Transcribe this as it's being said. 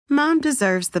Mom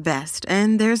deserves the best,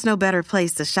 and there's no better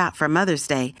place to shop for Mother's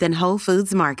Day than Whole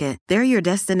Foods Market. They're your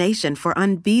destination for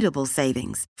unbeatable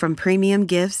savings, from premium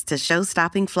gifts to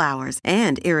show-stopping flowers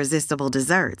and irresistible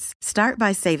desserts. Start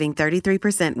by saving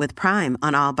 33% with Prime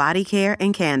on all body care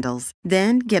and candles.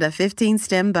 Then get a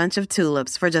 15-stem bunch of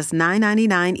tulips for just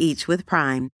 $9.99 each with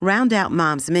Prime. Round out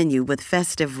Mom's menu with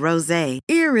festive rosé,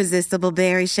 irresistible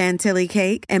berry chantilly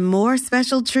cake, and more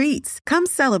special treats. Come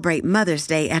celebrate Mother's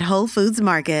Day at Whole Foods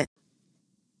Market.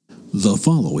 The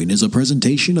following is a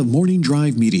presentation of Morning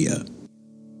Drive Media.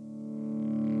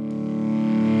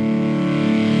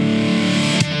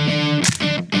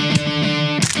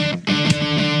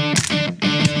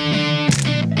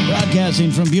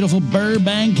 Broadcasting from beautiful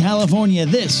Burbank, California,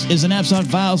 this is an Knapsack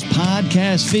Files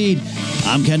podcast feed.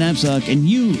 I'm Ken Knapsack, and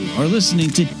you are listening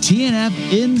to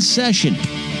TNF In Session,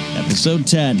 episode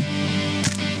 10.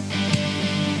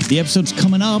 The episode's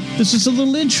coming up. This is a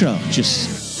little intro,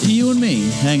 just you and me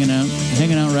hanging out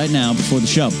right now before the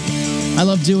show. I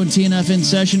love doing TNF In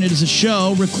Session. It is a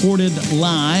show recorded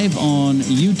live on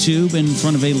YouTube in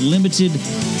front of a limited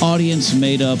audience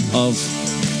made up of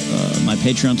my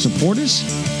Patreon supporters.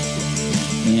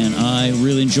 And I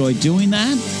really enjoy doing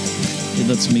that. It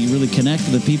lets me really connect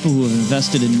with the people who have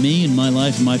invested in me, in my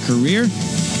life, and my career.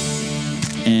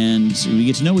 And we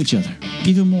get to know each other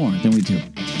even more than we do.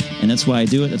 And that's why I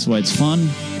do it. That's why it's fun.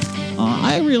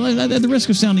 I realize, at the risk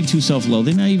of sounding too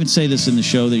self-loathing, I even say this in the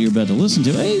show that you're about to listen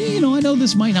to. Hey, I know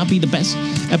this might not be the best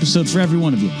episode for every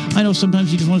one of you. I know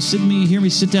sometimes you just want to hear me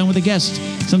sit down with a guest.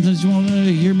 Sometimes you want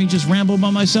to hear me just ramble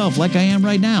by myself like I am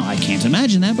right now. I can't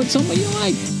imagine that, but some of you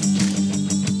might.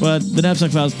 But the Knapsack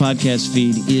Files podcast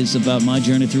feed is about my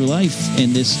journey through life,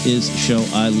 and this is a show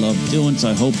I love doing, so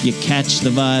I hope you catch the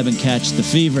vibe and catch the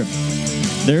fever.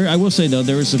 I will say, though,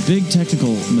 there is a big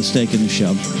technical mistake in the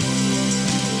show.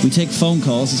 We take phone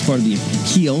calls as part of the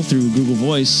appeal through Google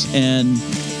Voice, and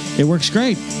it works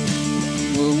great.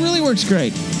 It really works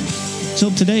great. Till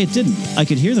today, it didn't. I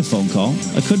could hear the phone call.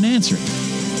 I couldn't answer it.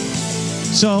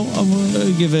 So I'm going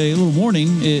to give a little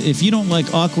warning. If you don't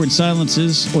like awkward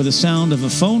silences or the sound of a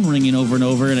phone ringing over and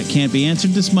over and it can't be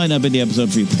answered, this might not be the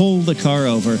episode for you. Pull the car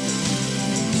over,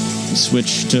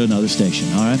 switch to another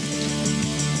station, all right?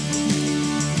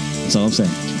 That's all I'm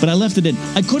saying. But I left it in.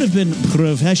 I could have been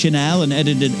professional and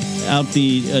edited out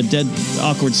the dead,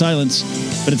 awkward silence,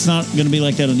 but it's not going to be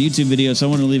like that on the YouTube video, so I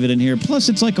want to leave it in here. Plus,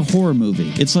 it's like a horror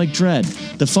movie. It's like Dread.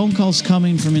 The phone call's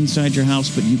coming from inside your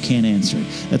house, but you can't answer it.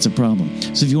 That's a problem.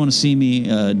 So if you want to see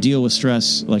me deal with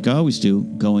stress like I always do,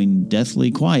 going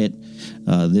deathly quiet,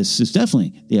 this is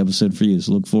definitely the episode for you.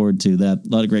 So look forward to that. A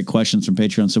lot of great questions from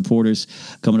Patreon supporters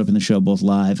coming up in the show, both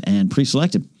live and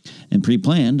pre-selected and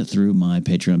pre-planned through my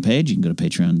Patreon page. You can go to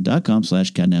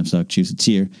patreon.com/KenKnapsack, choose a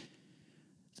tier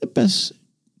that best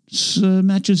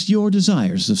matches your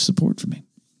desires of support for me.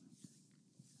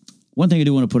 One thing I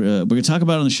do want to put, we're going to talk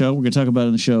about on the show. We're going to talk about it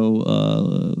on the show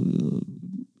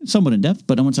somewhat in depth,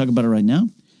 but I want to talk about it right now,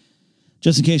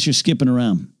 just in case you're skipping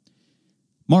around.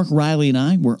 Mark Riley and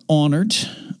I were honored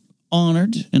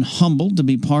and humbled to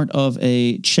be part of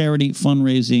a charity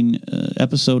fundraising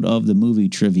episode of the movie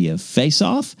Trivia Face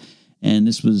Off. And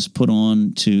this was put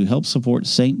on to help support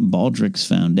St. Baldrick's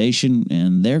Foundation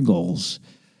and their goals.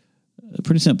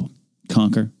 Pretty simple.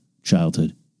 Conquer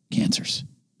childhood cancers.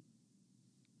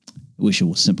 I wish it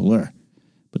was simpler,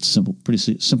 but simple,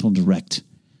 pretty simple, direct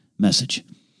message.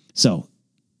 So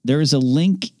there is a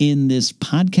link in this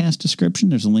podcast description.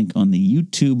 There's a link on the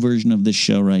YouTube version of this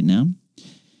show right now.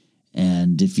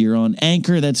 And if you're on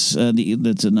Anchor, that's a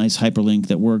nice hyperlink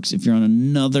that works. If you're on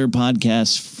another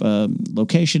podcast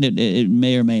location, it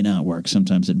may or may not work.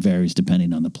 Sometimes it varies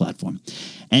depending on the platform.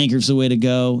 Anchor's the way to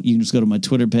go. You can just go to my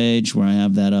Twitter page where I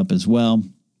have that up as well.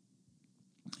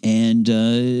 And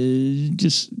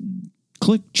just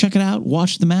check it out,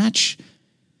 watch the match.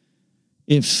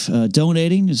 If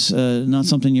donating is not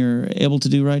something you're able to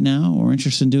do right now or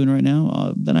interested in doing right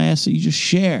now, then I ask that you just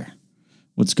share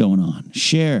what's going on.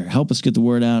 Share. Help us get the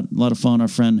word out. A lot of fun. Our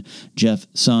friend Jeff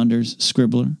Saunders,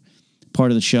 Scribbler,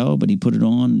 part of the show, but he put it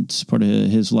on. It's part of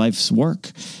his life's work.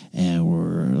 And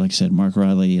we're, like I said, Mark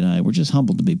Riley and I, we're just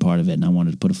humbled to be part of it. And I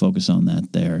wanted to put a focus on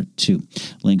that there too.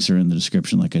 Links are in the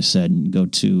description, like I said. And go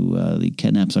to the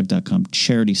KenKnapsack.com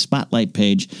charity spotlight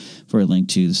page for a link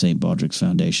to the St. Baldrick's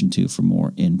Foundation too for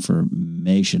more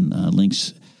information.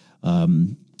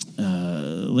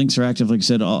 Links are active, like I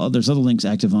said. There's other links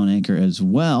active on Anchor as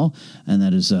well, and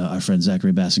that is our friend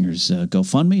Zachary Bassinger's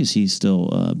GoFundMe, as he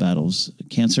still battles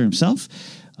cancer himself,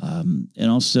 and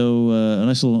also a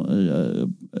nice little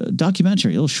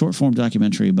documentary, a little short-form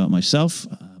documentary about myself.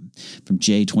 from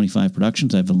J25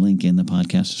 Productions. I have a link in the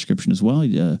podcast description as well.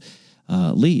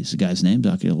 Lee is the guy's name,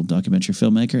 documentary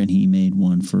filmmaker, and he made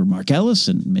one for Mark Ellis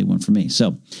and made one for me.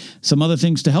 So some other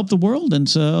things to help the world,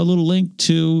 and a little link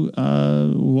to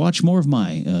watch more of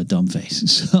my dumb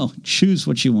face. So choose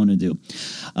what you want to do.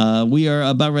 We are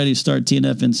about ready to start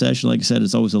TNF in session. Like I said,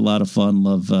 it's always a lot of fun.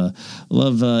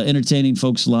 Love entertaining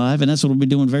folks live, and that's what we'll be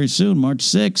doing very soon, March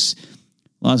 6th,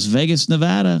 Las Vegas,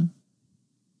 Nevada.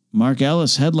 Mark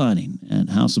Ellis headlining at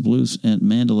House of Blues at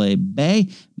Mandalay Bay.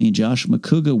 Me and Josh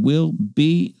McCouga will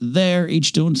be there,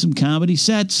 each doing some comedy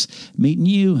sets, meeting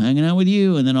you, hanging out with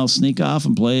you, and then I'll sneak off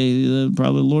and play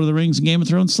probably Lord of the Rings and Game of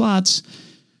Thrones slots.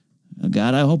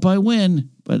 God, I hope I win.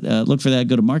 But look for that.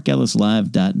 Go to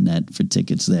markellislive.net for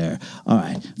tickets there. All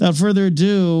right. Without further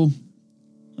ado,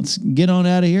 let's get on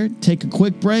out of here. Take a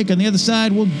quick break. On the other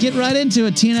side, we'll get right into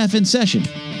it. TNF in Session,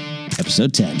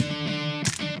 Episode 10.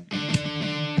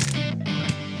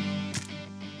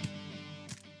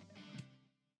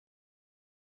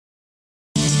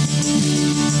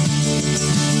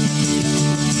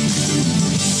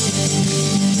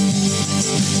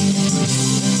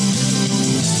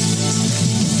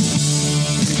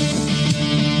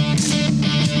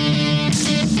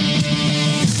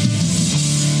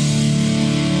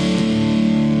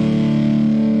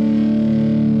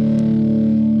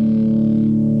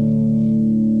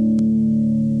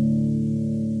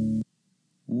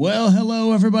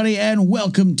 Everybody, and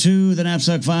welcome to the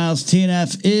Knapsack Files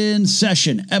TNF in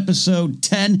Session, Episode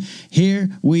 10. Here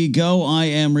we go. I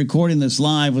am recording this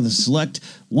live with a select,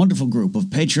 wonderful group of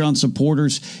Patreon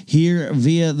supporters here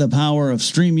via the power of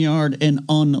StreamYard and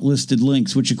unlisted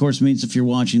links, which of course means if you're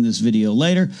watching this video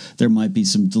later, there might be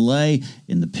some delay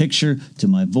in the picture to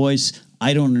my voice.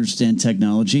 I don't understand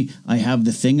technology. I have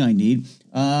the thing I need.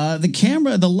 The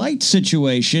camera, the light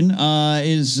situation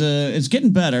is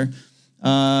getting better.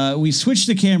 We switched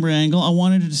the camera angle. I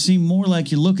wanted it to seem more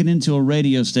like you're looking into a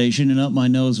radio station and up my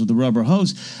nose with the rubber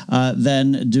hose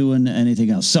than doing anything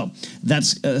else. So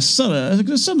that's some of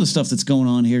the stuff that's going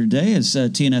on here today as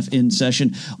TNF in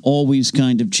Session always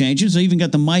kind of changes. I even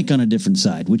got the mic on a different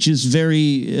side, which is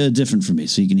very different for me,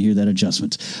 so you can hear that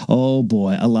adjustment. Oh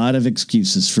boy, a lot of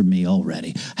excuses for me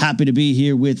already. Happy to be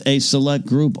here with a select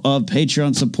group of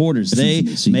Patreon supporters. They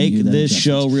make this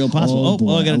show real possible.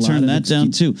 Oh, I got to turn that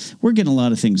down too. We're getting a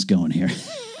lot of things going here.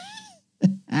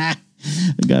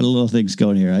 I got a little things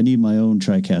going here. I need my own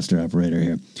TriCaster operator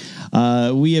here.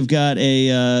 We have got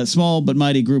a small but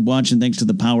mighty group watching thanks to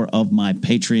the power of my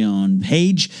Patreon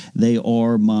page. They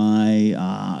are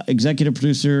my executive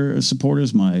producer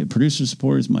supporters, my producer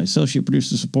supporters, my associate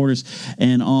producer supporters,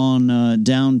 and on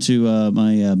down to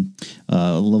my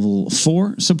level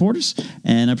 4 supporters.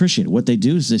 And I appreciate it. What they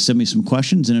do is they send me some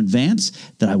questions in advance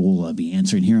that I will be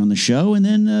answering here on the show, and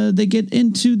then they get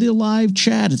into the live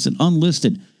chat. It's an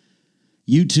unlisted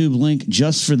YouTube link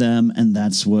just for them, and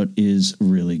that's what is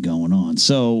really going on.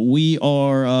 So we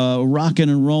are rocking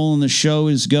and rolling. The show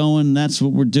is going. That's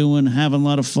what we're doing. Having a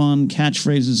lot of fun.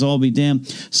 Catchphrases, all be damned.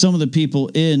 Some of the people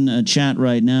in chat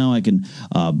right now, I can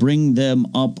bring them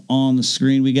up on the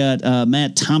screen. We got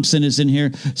Matt Thompson is in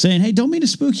here saying, "Hey, don't mean to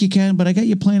spook you, Ken, but I got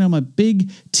you playing on my big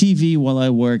TV while I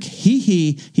work.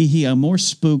 Hee. I'm more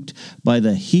spooked by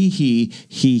the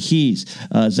he's.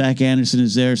 Zach Anderson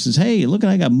is there. Says, "Hey, look,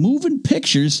 I got moving pictures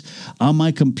on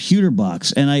my computer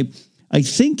box." And I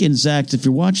think in Zach, if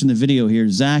you're watching the video here,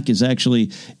 Zach is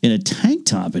actually in a tank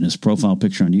top in his profile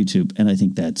picture on YouTube, and I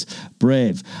think that's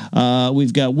brave.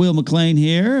 We've got Will McLean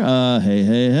here.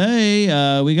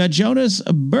 Hey. We got Jonas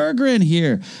Berggren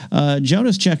here.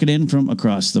 Jonas checking in from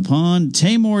across the pond.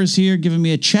 Tamor is here giving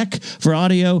me a check for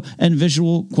audio and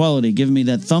visual quality, giving me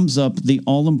that thumbs up, the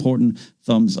all-important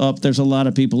thumbs up. There's a lot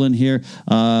of people in here.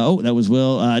 That was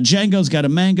Will. Django's got a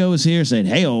mango is here saying,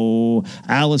 "Hey-oh."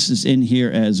 Alice is in here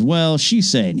as well. She's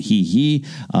saying, he.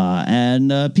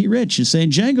 And Pete Rich is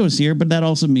saying, "Django's here," but that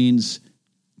also means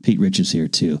Pete Rich is here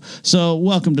too. So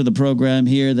welcome to the program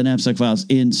here, the Knapsack Files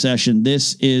in Session.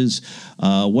 This is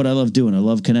what I love doing. I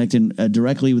love connecting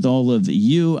directly with all of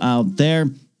you out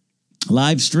there.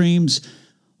 Live streams,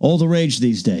 all the rage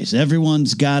these days.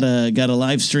 Everyone's got a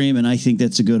live stream, and I think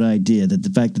that's a good idea. That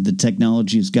the fact that the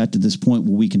technology has got to this point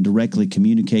where we can directly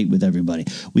communicate with everybody,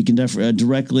 we can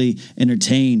directly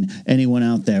entertain anyone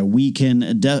out there. We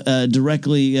can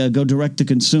directly go direct to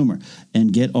consumer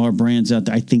and get our brands out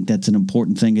there. I think that's an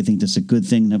important thing. I think that's a good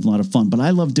thing and have a lot of fun. But I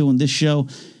love doing this show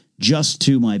just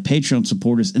to my Patreon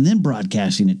supporters, and then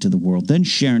broadcasting it to the world, then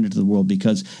sharing it to the world,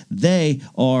 because they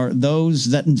are those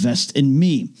that invest in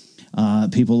me.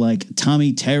 People like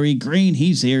Tommy Terry Green,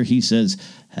 he's here. He says,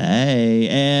 Hey,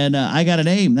 and I got a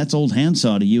name. That's Old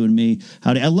Handsaw to you and me.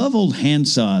 Howdy. I love Old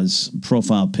Handsaw's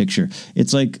profile picture.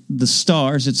 It's like the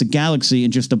stars. It's a galaxy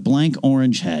and just a blank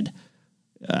orange head,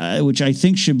 which I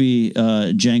think should be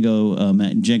Django.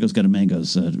 Django's Got a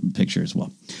Mango's picture as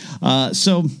well.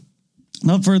 So,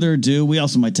 without further ado, we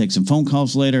also might take some phone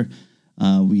calls later.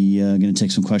 We are going to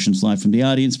take some questions live from the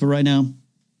audience. But right now,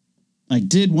 I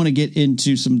did want to get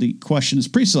into some of the questions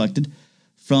pre-selected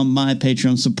from my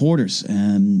Patreon supporters.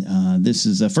 And this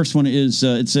is the first one is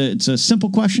it's a simple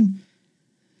question.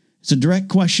 It's a direct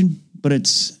question, but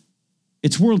it's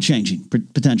world changing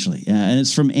potentially. And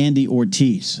it's from Andy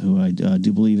Ortiz, who I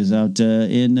do believe is out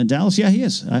in Dallas. Yeah, he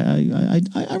is. I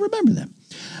remember them.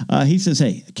 He says,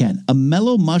 hey, Ken, a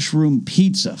Mellow Mushroom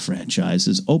Pizza franchise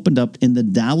is opened up in the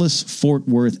Dallas-Fort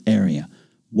Worth area.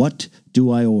 What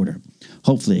do I order?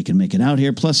 Hopefully I can make it out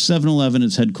here. Plus 7-Eleven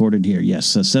is headquartered here. Yes,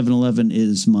 7-Eleven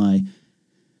is my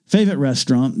favorite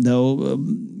restaurant, though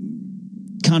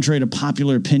contrary to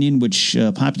popular opinion, which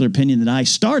popular opinion that I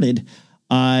started,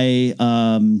 I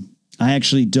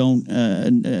actually don't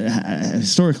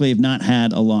historically have not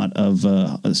had a lot of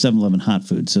 7-Eleven hot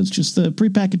food. So it's just the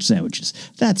prepackaged sandwiches.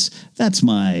 That's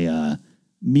my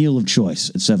meal of choice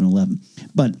at 7-Eleven.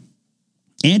 But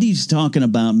Andy's talking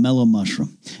about Mellow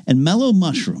Mushroom. And Mellow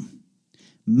Mushroom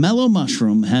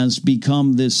has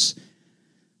become this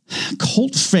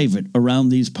cult favorite around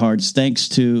these parts thanks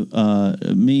to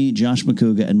me, Josh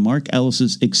McCouga, and Mark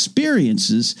Ellis's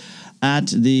experiences at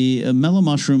the Mellow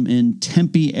Mushroom in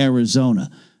Tempe,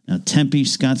 Arizona. Now, Tempe,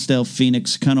 Scottsdale,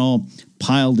 Phoenix, kind of all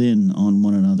piled in on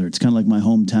one another. It's kind of like my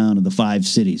hometown of the 5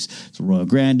 cities. It's Arroyo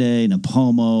Grande,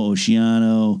 Napomo,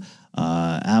 Oceano,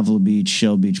 Avila Beach,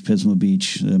 Shell Beach, Pismo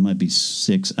Beach. There might be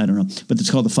 6, I don't know. But it's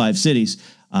called the 5 cities.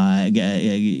 Did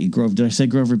I say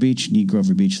Grover Beach? Need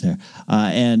Grover Beach there.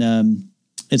 And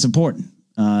it's important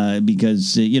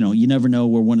because, you never know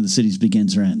where one of the cities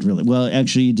begins or ends, really. Well,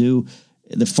 actually, you do.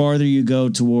 The farther you go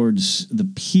towards the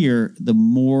pier, the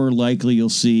more likely you'll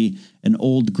see an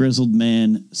old grizzled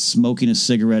man smoking a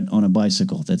cigarette on a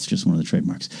bicycle. That's just one of the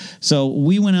trademarks. So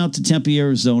we went out to Tempe,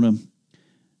 Arizona.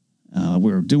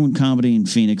 We were doing comedy in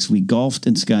Phoenix. We golfed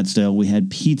in Scottsdale. We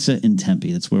had pizza in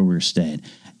Tempe. That's where we were staying.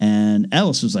 And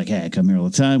Ellis was like, hey, I come here all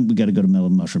the time. We got to go to Mellow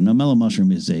Mushroom. Now, Mellow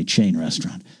Mushroom is a chain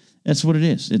restaurant. That's what it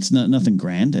is. It's nothing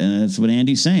grand. And that's what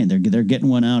Andy's saying. They're getting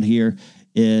one out here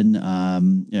in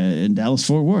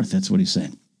Dallas-Fort Worth. That's what he's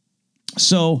saying.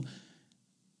 So,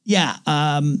 yeah,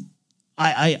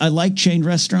 I like chain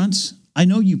restaurants. I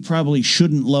know you probably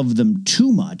shouldn't love them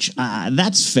too much.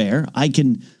 That's fair. I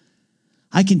can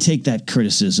take that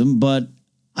criticism, but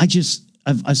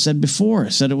I've said before, I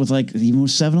said it with even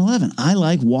with 7-Eleven. I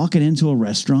like walking into a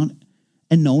restaurant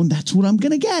and knowing that's what I'm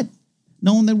going to get.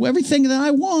 Knowing that everything that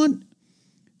I want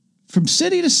from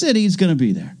city to city is going to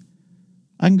be there.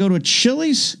 I can go to a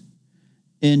Chili's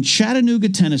in Chattanooga,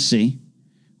 Tennessee,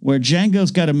 where Django's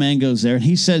Got a Mango's there. And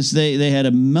he says they had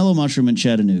a Mellow Mushroom in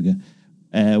Chattanooga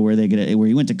where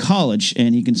he went to college.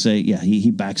 And he can say, yeah,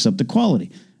 he backs up the quality.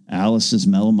 Alice says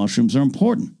Mellow Mushrooms are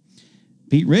important.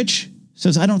 Pete Rich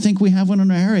says, I don't think we have one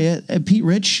in our area. Pete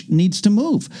Rich needs to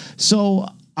move. So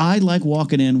I like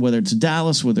walking in, whether it's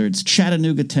Dallas, whether it's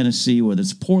Chattanooga, Tennessee, whether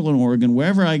it's Portland, Oregon,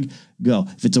 wherever I go.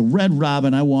 If it's a Red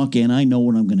Robin, I walk in, I know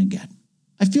what I'm going to get.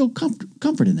 I feel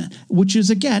comfort in that, which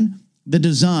is, again, the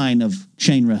design of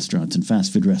chain restaurants and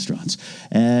fast food restaurants.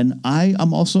 And I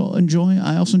also enjoy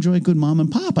a good mom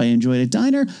and pop. I enjoy a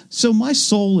diner. So my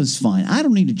soul is fine. I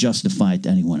don't need to justify it to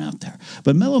anyone out there.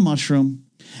 But Mellow Mushroom,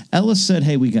 Ellis said,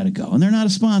 hey, we got to go. And they're not a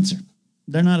sponsor.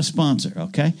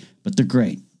 Okay? But they're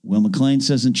great. Will McLean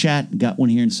says in chat, got one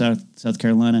here in South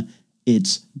Carolina.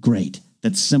 It's great.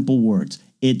 That's simple words.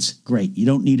 It's great. You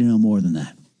don't need to know more than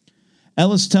that.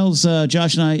 Ellis tells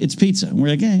Josh and I it's pizza. And we're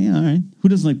like, yeah, all right. Who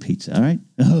doesn't like pizza? All right.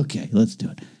 Okay, let's do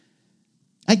it.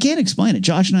 I can't explain it.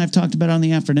 Josh and I have talked about it on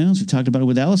the afternoons. We've talked about it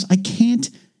with Ellis. I can't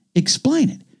explain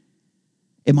it.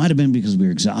 It might have been because we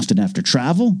were exhausted after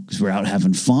travel, because we were out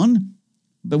having fun.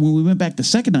 But when we went back the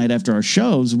second night after our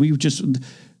shows, we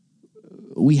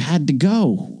had to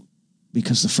go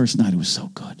because the first night it was so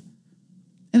good.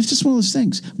 And it's just one of those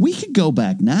things. We could go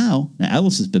back now. Now,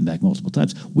 Ellis has been back multiple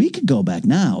times. We could go back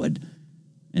now and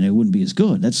it wouldn't be as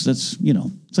good. That's it's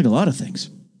like a lot of things.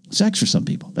 Sex for some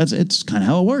people. It's kind of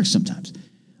how it works sometimes.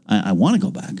 I want to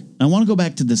go back. I want to go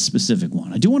back to this specific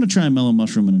one. I do want to try a Mellow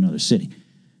Mushroom in another city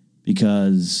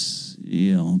because,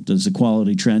 does the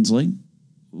quality translate?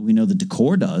 We know the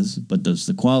decor does, but does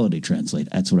the quality translate?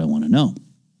 That's what I want to know.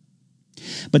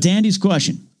 But to Andy's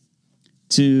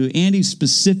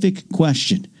specific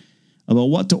question about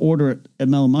what to order at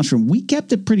Mellow Mushroom, we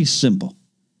kept it pretty simple.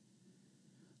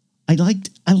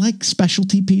 I like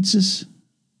specialty pizzas.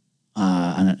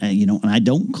 And I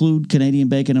don't include Canadian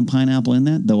bacon and pineapple in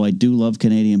that, though I do love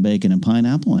Canadian bacon and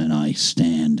pineapple, and I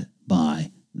stand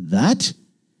by that.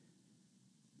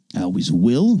 I always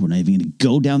will. We're not even going to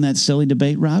go down that silly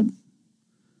debate route.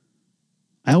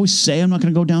 I always say I'm not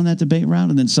going to go down that debate route,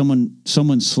 and then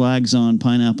someone slags on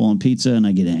pineapple on pizza, and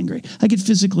I get angry. I get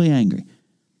physically angry.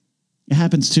 It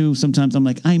happens too. Sometimes I'm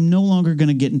like, I'm no longer going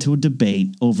to get into a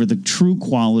debate over the true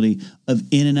quality of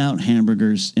In-N-Out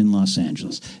hamburgers in Los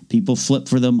Angeles. People flip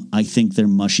for them. I think they're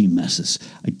mushy messes.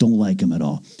 I don't like them at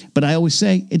all. But I always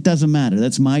say, it doesn't matter.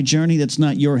 That's my journey. That's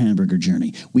not your hamburger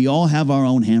journey. We all have our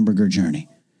own hamburger journey.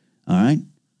 All right?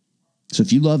 So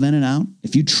if you love In-N-Out,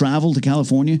 if you travel to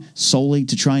California solely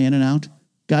to try In-N-Out,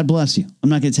 God bless you. I'm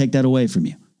not going to take that away from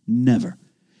you. Never.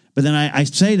 But then I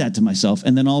say that to myself,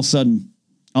 and then all of a sudden,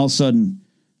 I'll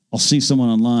see someone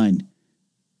online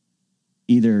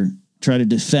either try to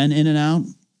defend In-N-Out,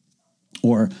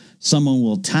 or someone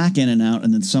will attack In-N-Out,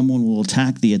 and then someone will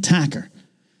attack the attacker.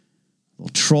 They'll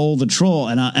troll the troll,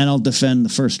 and I'll defend the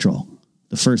first troll,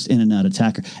 the first In-N-Out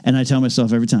attacker. And I tell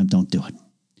myself every time, don't do it.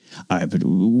 All right, but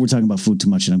we're talking about food too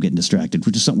much, and I'm getting distracted,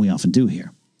 which is something we often do here.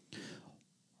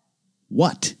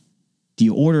 What do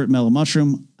you order at Mellow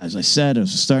Mushroom? As I said, I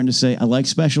was starting to say, I like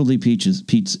specialty peaches.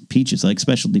 I like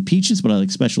specialty peaches, but I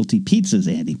like specialty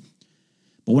pizzas, Andy.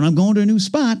 But when I'm going to a new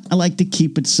spot, I like to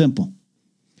keep it simple.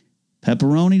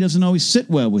 Pepperoni doesn't always sit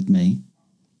well with me.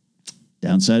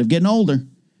 Downside of getting older.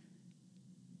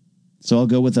 So I'll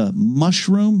go with a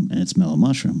mushroom, and it's Mellow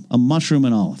Mushroom, a mushroom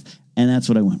and olive. And that's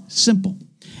what I want. Simple.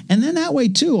 And then that way,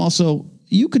 too, also,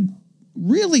 you could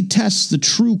really test the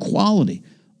true quality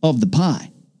of the pie.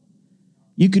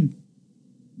 You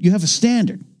have a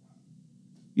standard.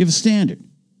 You have a standard.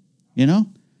 You know?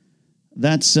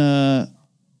 That's what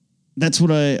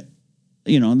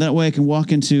that way I can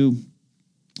walk into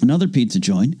another pizza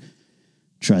joint,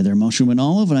 try their mushroom and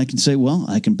olive, and I can say, well,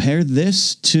 I compare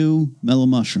this to Mellow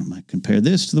Mushroom. I compare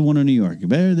this to the one in New York.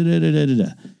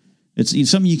 It's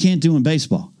something you can't do in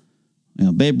baseball.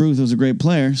 Babe Ruth was a great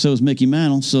player. So is Mickey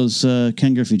Mantle. So is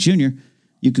Ken Griffey Jr.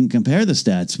 You can compare the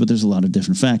stats, but there's a lot of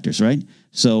different factors, right?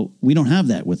 So we don't have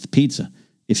that with pizza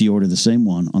if you order the same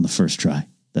one on the first try.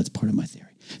 That's part of my theory.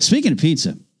 Speaking of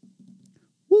pizza,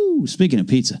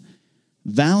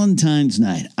 Valentine's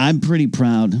night. I'm pretty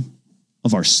proud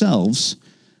of ourselves,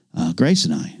 Grace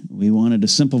and I. We wanted a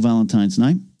simple Valentine's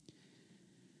night.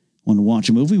 Wanted to watch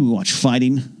a movie. We watched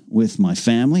Fighting with my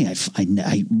family.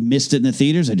 I missed it in the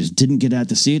theaters. I just didn't get out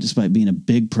to see it, despite being a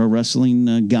big pro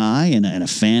wrestling guy and a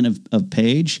fan of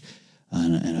Paige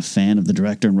and a fan of the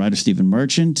director and writer Stephen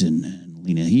Merchant and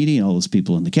Lena Headey and all those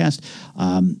people in the cast.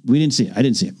 We didn't see it. I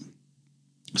didn't see it.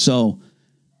 So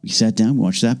we sat down,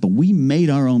 watched that, but we made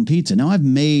our own pizza. Now, I've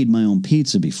made my own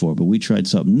pizza before, but we tried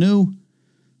something new.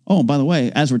 Oh, and by the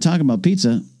way, as we're talking about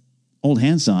pizza, Old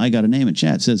Handsaw, I got a name in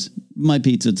chat. It says, my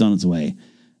pizza, it's on its way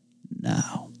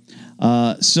now. We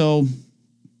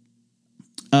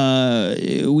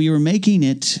were making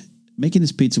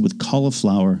this pizza with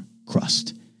cauliflower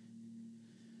crust.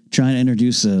 Trying to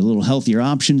introduce a little healthier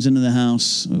options into the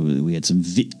house. We had some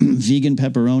vegan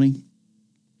pepperoni,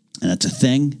 and that's a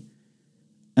thing.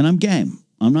 And I'm game.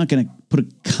 I'm not going to put a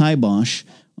kibosh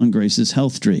on Grace's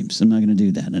health dreams. I'm not going to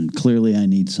do that. And clearly I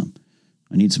need some.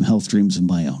 I need some health dreams of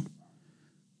my own.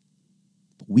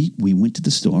 We went to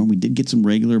the store and we did get some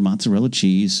regular mozzarella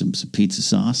cheese, some pizza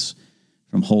sauce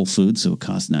from Whole Foods. So it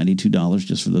cost $92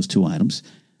 just for those two items.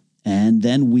 And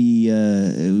then we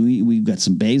got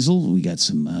some basil. We got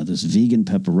some this vegan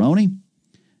pepperoni.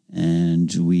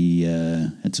 And we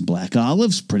had some black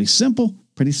olives. Pretty simple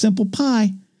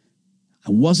pie. I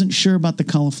wasn't sure about the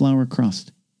cauliflower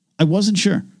crust. I wasn't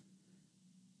sure.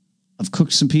 I've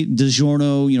cooked some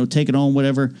DiGiorno, take it on,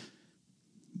 whatever.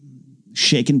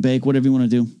 Shake and bake, whatever you want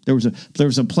to do. There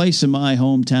was a place in my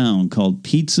hometown called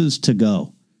Pizzas to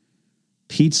Go.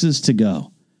 Pizzas to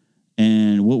Go.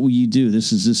 And what will you do?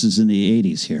 This is in the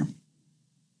 80s here.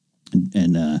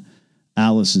 And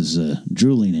Alice is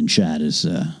drooling in chat as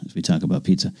we talk about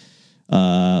pizza.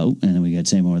 And then we got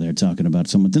Sam over there talking about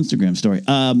someone's Instagram story.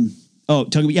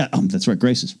 That's right,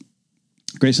 Grace's.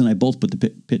 Grace and I both put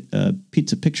the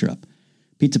pizza picture up.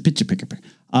 Pizza picture picker.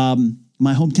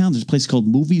 My hometown, there's a place called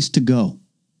Movies to Go.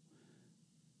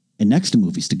 And next to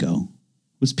Movies to Go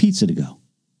was Pizza to Go.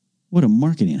 What a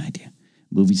marketing idea.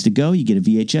 Movies to Go, you get a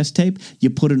VHS tape, you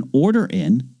put an order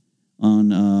in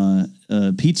on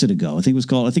Pizza to Go. I think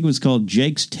it was called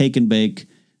Jake's Take and Bake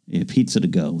Pizza to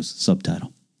Go was the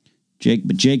subtitle.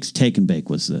 Jake's Take and Bake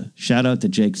was the shout out to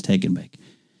Jake's Take and Bake.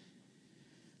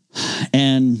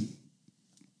 And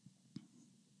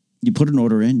You put an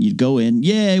order in, you'd go in,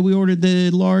 yeah, we ordered the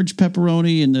large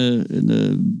pepperoni and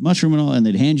the mushroom and all, and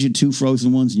they'd hand you 2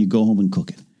 frozen ones, and you go home and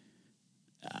cook it.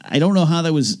 I don't know how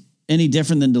that was any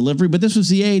different than delivery, but this was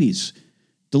the 80s.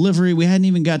 Delivery, we hadn't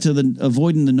even got to the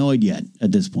avoiding the Noid yet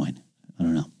at this point. I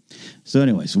don't know. So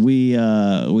anyways, we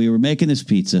were making this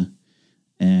pizza,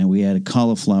 and we had a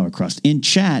cauliflower crust. In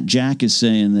chat, Jack is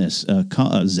saying this.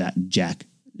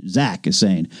 Zach is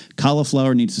saying,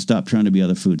 cauliflower needs to stop trying to be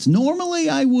other foods. Normally,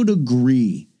 I would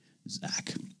agree,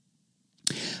 Zach.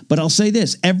 But I'll say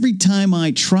this. Every time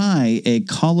I try a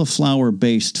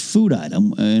cauliflower-based food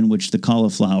item in which the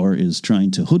cauliflower is trying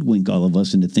to hoodwink all of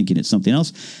us into thinking it's something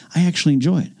else, I actually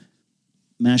enjoy it.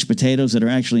 Mashed potatoes that are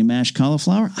actually mashed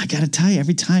cauliflower, I got to tell you,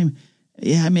 every time,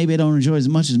 yeah, maybe I don't enjoy it as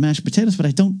much as mashed potatoes, but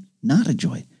I don't not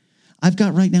enjoy it. I've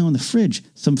got right now in the fridge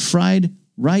some fried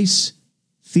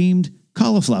rice-themed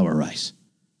cauliflower rice.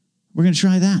 We're going to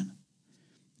try that.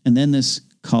 And then this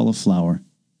cauliflower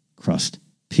crust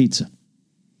pizza.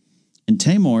 And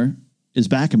Tamor is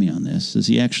backing me on this, as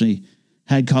he actually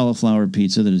had cauliflower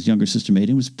pizza that his younger sister made.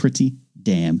 It was pretty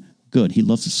damn good. He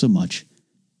loves it so much.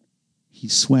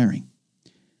 He's swearing.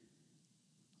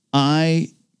 I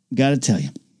got to tell you,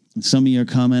 some of you are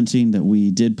commenting that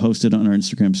we did post it on our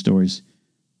Instagram stories.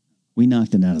 We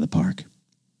knocked it out of the park.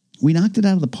 We knocked it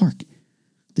out of the park.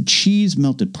 The cheese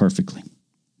melted perfectly.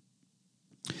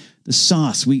 The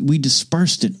sauce, we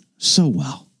dispersed it so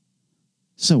well.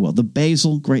 So well. The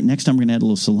basil, great. Next time we're going to add a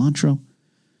little cilantro.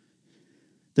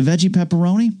 The veggie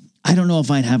pepperoni, I don't know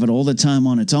if I'd have it all the time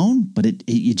on its own, but it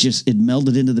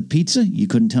melded into the pizza. You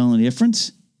couldn't tell any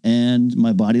difference, and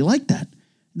my body liked that.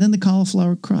 And then the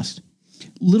cauliflower crust.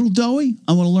 Little doughy,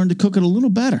 I want to learn to cook it a little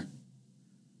better.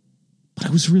 But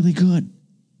it was really good.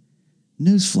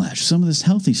 Newsflash, some of this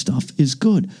healthy stuff is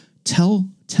good. Tell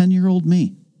 10-year-old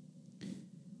me.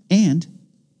 And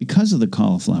because of the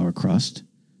cauliflower crust,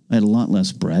 I had a lot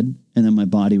less bread. And then my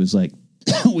body was like,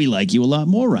 we like you a lot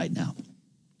more right now.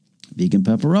 Vegan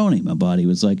pepperoni, my body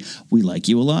was like, we like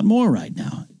you a lot more right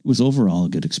now. It was overall a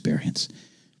good experience.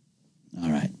 All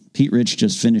right. Pete Rich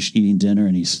just finished eating dinner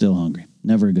and he's still hungry.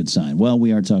 Never a good sign. Well,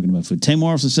 we are talking about food.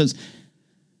 Tamar also says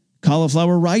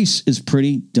cauliflower rice is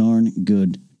pretty darn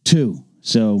good too.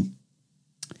 So,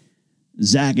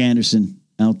 Zach Anderson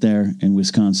out there in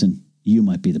Wisconsin, you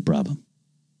might be the problem.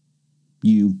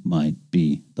 You might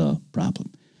be the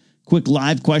problem. Quick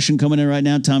live question coming in right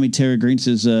now. Tommy Terry Green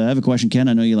says, I have a question, Ken.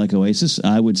 I know you like Oasis.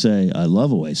 I would say I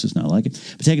love Oasis, not like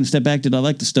it. But taking a step back, did I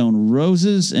like the Stone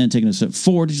Roses? And taking a step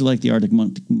forward, did you like the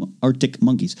Arctic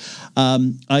Monkeys?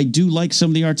 I do like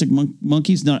some of the Arctic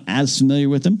Monkeys, not as familiar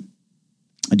with them.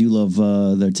 I do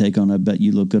love their take on I Bet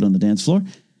You Look Good on the Dance Floor.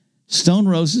 Stone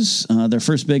Roses, their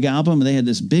first big album, they had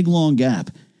this big, long gap.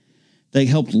 They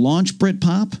helped launch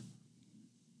Britpop.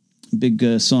 Big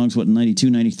songs, in 92,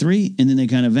 93, and then they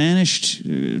kind of vanished,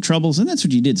 Troubles, and that's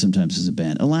what you did sometimes as a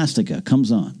band. Elastica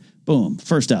comes on. Boom.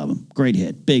 First album, great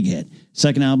hit, big hit.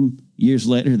 Second album, years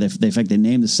later, they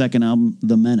named the second album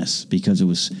The Menace because it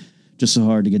was just so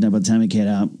hard to get done. By the time it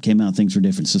came out, things were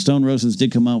different. So Stone Roses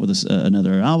did come out with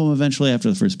another album eventually after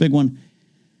the first big one.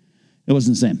 It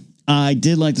wasn't the same. I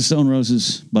did like the Stone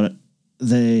Roses, but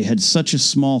they had such a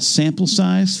small sample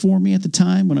size for me at the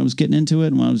time when I was getting into it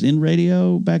and when I was in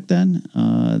radio back then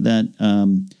that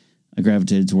I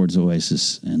gravitated towards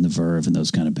Oasis and The Verve and those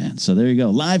kind of bands. So there you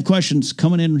go. Live questions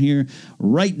coming in here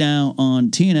right now on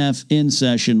TNF in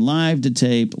session, live to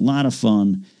tape. A lot of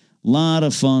fun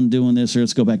doing this.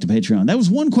 Let's go back to Patreon. That was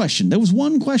one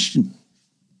question.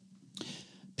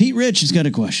 Pete Rich has got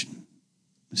a question.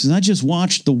 He says, I just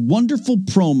watched the wonderful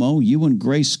promo you and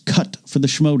Grace cut for the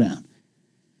Schmodown.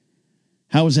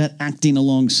 How was that acting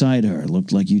alongside her? It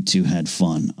looked like you two had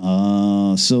fun.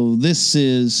 So this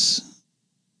is,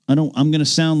 I'm going to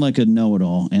sound like a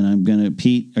know-it-all, and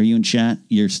Pete, are you in chat?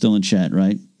 You're still in chat,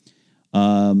 right?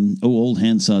 Old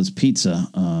Handsaw's Pizza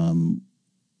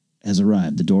has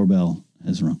arrived. The doorbell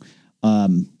has rung.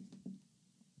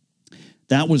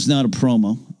 That was not a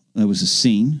promo. That was a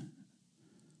scene.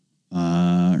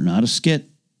 Not a skit.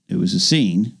 It was a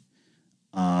scene.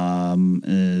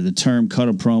 The term cut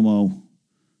a promo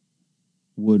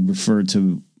would refer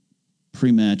to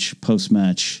pre-match,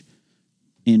 post-match,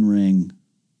 in-ring,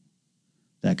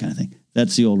 that kind of thing.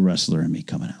 That's the old wrestler in me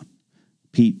coming out.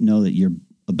 Pete, know that you're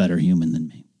a better human than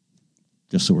me.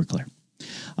 Just so we're clear.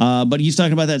 But he's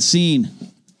talking about that scene.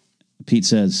 Pete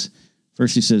says,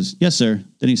 first he says, yes, sir.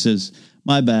 Then he says,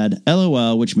 my bad,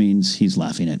 LOL, which means he's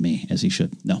laughing at me, as he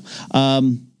should. No.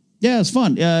 Yeah, it's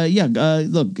fun.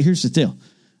 Look, here's the deal.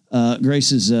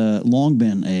 Grace has long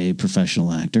been a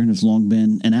professional actor and has long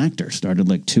been an actor. Started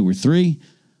like 2 or 3.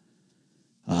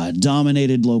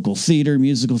 dominated local theater,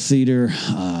 musical theater,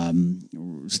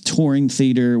 touring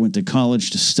theater, went to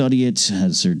college to study it,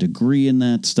 has her degree in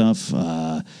that stuff,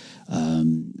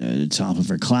 top of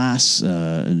her class,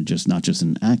 just not just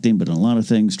in acting, but in a lot of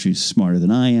things. She's smarter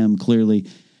than I am, clearly.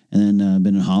 And then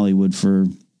been in Hollywood for,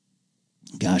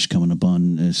 coming up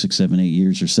on 6, 7, 8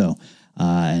 years or so,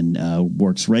 and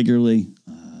works regularly.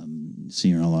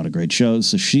 See her in a lot of great shows.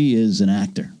 So she is an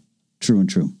actor, true and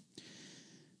true.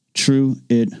 True.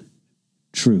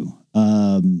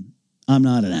 I'm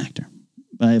not an actor.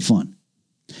 I have fun.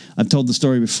 I've told the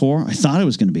story before. I thought I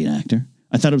was going to be an actor.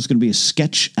 I thought I was going to be a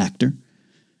sketch actor.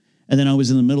 And then I was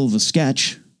in the middle of a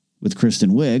sketch with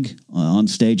Kristen Wiig on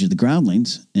stage at the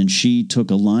Groundlings, and she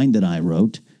took a line that I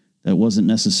wrote that wasn't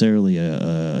necessarily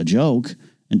a joke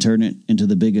and turned it into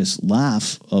the biggest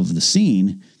laugh of the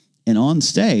scene. And on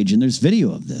stage, and there's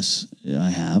video of this I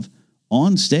have,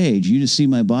 on stage, you just see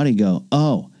my body go,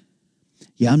 oh,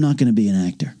 yeah, I'm not going to be an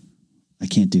actor. I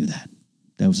can't do that.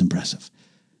 That was impressive.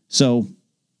 So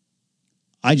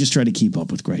I just try to keep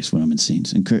up with Grace when I'm in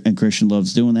scenes. And Christian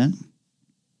loves doing that.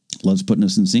 Loves putting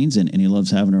us in scenes, and he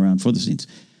loves having her around for the scenes.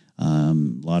 A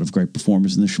lot of great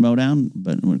performers in the Schmodown,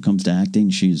 but when it comes to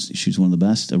acting, she's one of the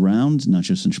best around, not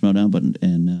just in Schmodown, but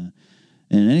in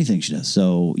anything she does.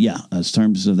 So, yeah, as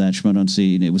terms of that Schmodown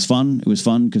scene, it was fun. It was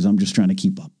fun because I'm just trying to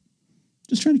keep up.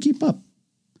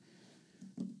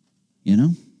 You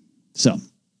know? So,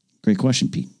 great question,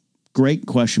 Pete. Great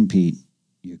question, Pete.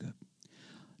 You're good.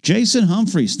 Jason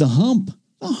Humphreys, the hump.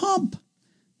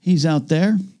 He's out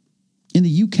there in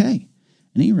the UK.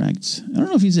 And he writes, I don't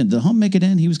know if he's in. Did the hump make it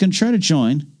in? He was going to try to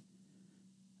join.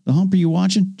 The hump, are you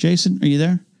watching? Jason, are you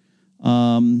there?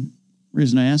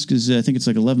 Reason I ask is I think it's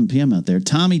like 11 p.m. out there.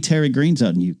 Tommy Terry Green's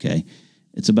out in the UK.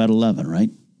 It's about 11, right?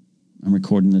 I'm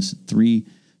recording this at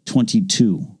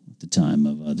 3:22 at the time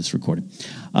of this recording.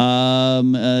 What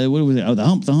was it? Oh, the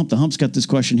hump. The hump's got this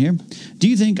question here. Do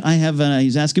you think I have,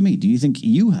 he's asking me, do you think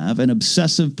you have an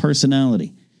obsessive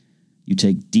personality? You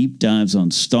take deep dives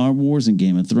on Star Wars and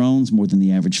Game of Thrones more than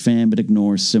the average fan, but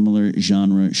ignore similar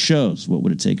genre shows. What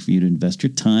would it take for you to invest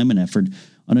your time and effort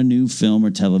on a new film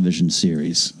or television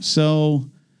series? So,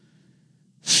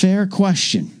 fair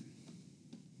question.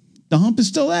 The hump is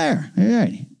still there. All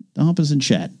right. The hump is in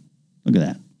chat. Look at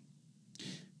that.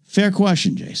 Fair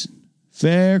question, Jason.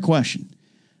 Fair question.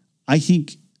 I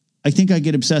think I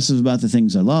get obsessive about the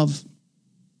things I love.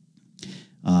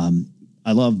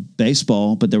 I love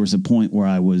baseball, but there was a point where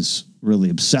I was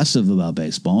really obsessive about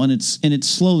baseball, and it's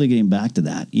slowly getting back to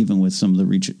that, even with some of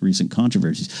the recent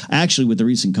controversies. Actually, with the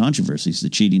recent controversies, the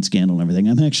cheating scandal and everything,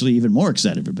 I'm actually even more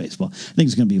excited for baseball. I think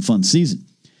it's going to be a fun season.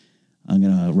 I'm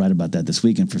going to write about that this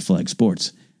weekend for Flag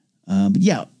Sports. But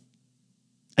yeah,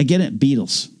 I get it.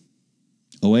 Beatles,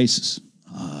 Oasis,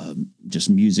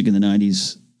 just music in the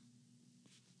 90s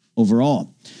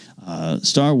overall.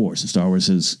 Star Wars. Star Wars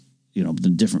has, the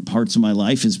different parts of my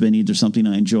life has been either something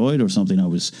I enjoyed or something I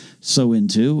was so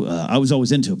into. I was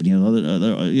always into it, but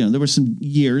there were some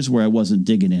years where I wasn't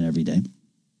digging in every day.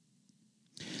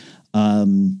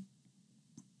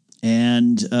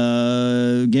 And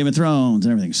Game of Thrones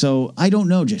and everything. So I don't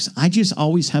know, Jason. I just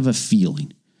always have a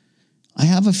feeling. I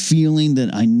have a feeling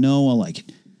that I know I like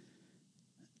it.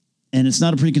 And it's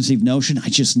not a preconceived notion. I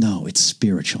just know it's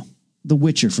spiritual. The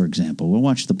Witcher, for example. We'll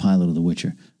watch the pilot of The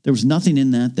Witcher. There was nothing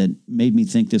in that made me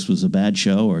think this was a bad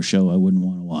show or a show I wouldn't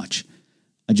want to watch.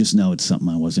 I just know it's something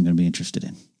I wasn't going to be interested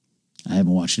in. I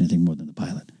haven't watched anything more than the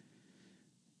pilot.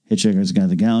 Hitchhiker's Guide to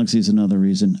the Galaxy is another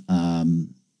reason.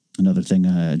 Another thing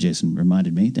Jason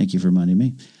reminded me. Thank you for reminding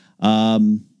me.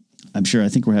 I'm sure, I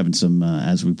think we're having some,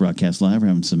 as we broadcast live, we're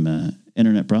having some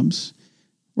internet problems.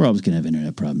 We're always going to have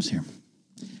internet problems here.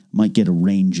 Might get a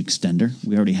range extender.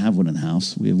 We already have one in the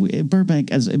house. Burbank,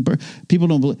 people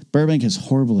don't believe, Burbank has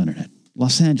horrible internet.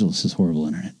 Los Angeles has horrible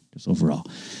internet, just overall.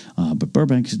 But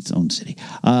Burbank is its own city.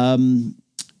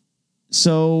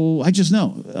 So I just know.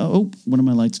 One of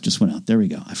my lights just went out. There we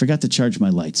go. I forgot to charge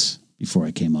my lights before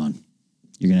I came on.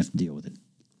 You're going to have to deal with it.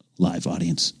 Live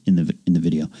audience in the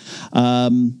video.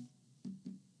 So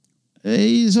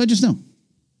I just know.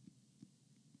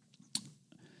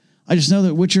 I just know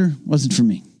that Witcher wasn't for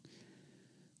me.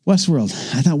 Westworld.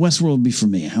 I thought Westworld would be for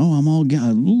me. I'm all...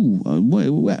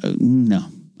 no.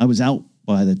 I was out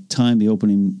by the time the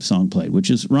opening song played, which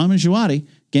is Ramin Djawadi,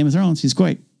 Game of Thrones. He's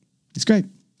great. So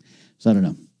I don't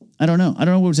know. I don't know what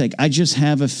it would take. I just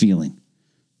have a feeling.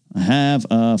 And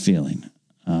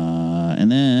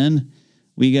then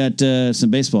we got some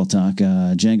baseball talk.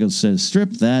 Django says, strip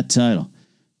that title.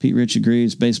 Pete Rich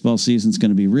agrees. Baseball season's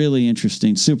going to be really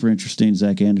interesting, super interesting.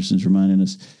 Zach Anderson's reminding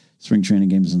us spring training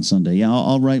games on Sunday. Yeah,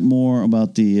 I'll write more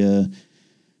about the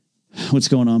what's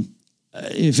going on.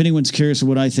 If anyone's curious of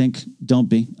what I think, don't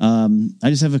be. I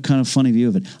just have a kind of funny view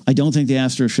of it. I don't think the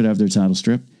Astros should have their title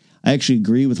stripped. I actually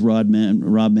agree with Rob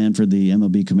Manfred, the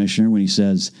MLB commissioner, when he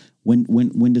says,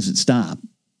 when does it stop?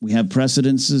 We have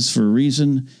precedences for a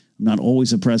reason. I'm not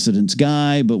always a precedence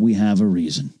guy, but we have a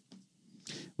reason.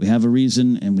 We have a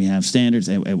reason, and we have standards,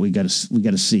 and we got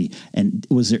to see. And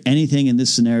was there anything in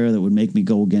this scenario that would make me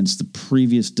go against the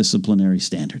previous disciplinary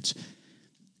standards?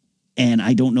 And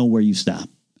I don't know where you stop.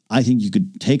 I think you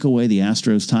could take away the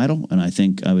Astros title, and I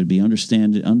think I would be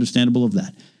understandable of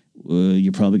that.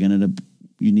 You're probably going to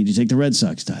you need to take the Red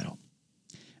Sox title.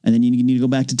 And then you need to go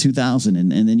back to 2000,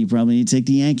 and then you probably need to take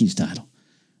the Yankees title.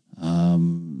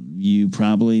 You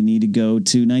probably need to go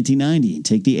to 1990 and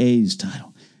take the A's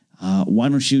title. Why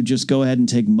don't you just go ahead and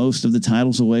take most of the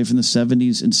titles away from the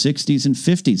 70s and 60s and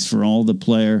 50s for all the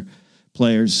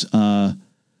players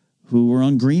who were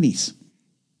on greenies?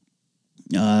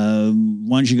 Why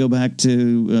don't you go back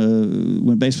to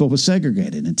when baseball was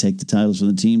segregated and take the titles from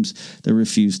the teams that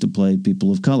refused to play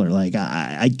people of color? Like,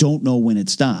 I don't know when it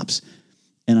stops.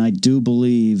 And I do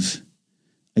believe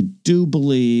the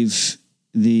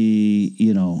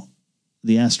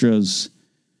Astros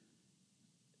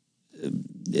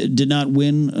did not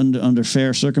win under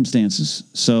fair circumstances.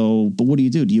 So, but what do?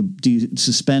 Do you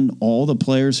suspend all the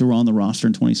players who were on the roster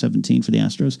in 2017 for the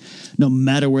Astros, no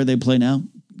matter where they play now?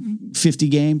 50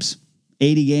 games,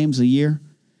 80 games a year.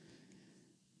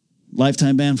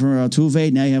 Lifetime ban for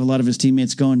Altuve. Now you have a lot of his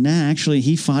teammates going, nah, actually,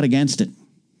 he fought against it.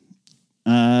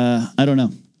 I don't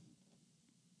know.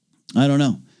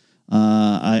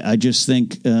 I just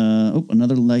think,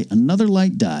 another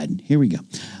light died. Here we go.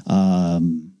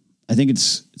 I think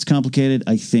it's complicated.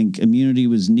 I think immunity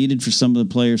was needed for some of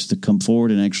the players to come forward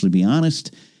and actually be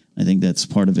honest. I think that's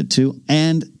part of it too.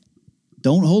 And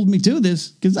don't hold me to this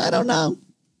because I don't know.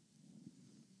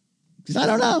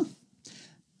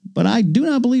 But I do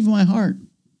not believe in my heart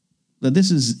that this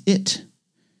is it.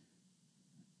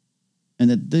 And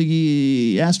that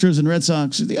the Astros and Red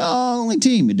Sox are the only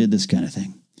team who did this kind of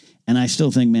thing. And I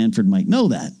still think Manfred might know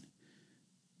that.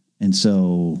 And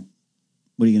so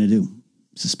what are you going to do?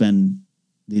 Suspend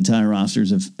the entire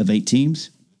rosters of 8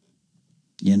 teams?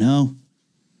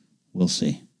 We'll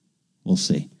see.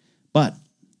 But,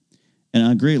 and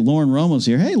I agree, Lauren Romo's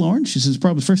here. Hey, Lauren, she says,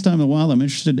 probably the first time in a while I'm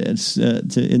interested in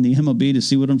the MLB to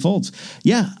see what unfolds.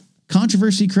 Yeah,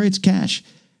 controversy creates cash.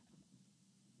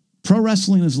 Pro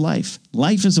wrestling is life.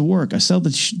 Life is a work. I sell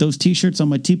those T-shirts on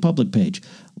my TeePublic page.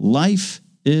 Life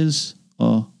is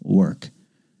a work.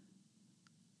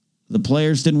 The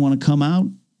players didn't want to come out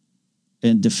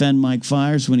and defend Mike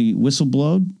Fiers when he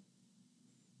whistleblowed.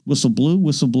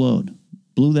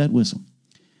 Blew that whistle.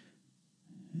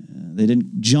 They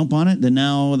didn't jump on it. Then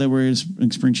now that we're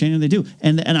in spring training, they do.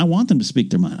 And I want them to speak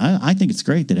their mind. I think it's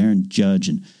great that Aaron Judge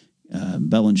and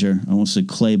Bellinger, I almost said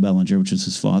Clay Bellinger, which is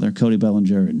his father, Cody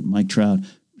Bellinger and Mike Trout,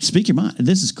 speak your mind.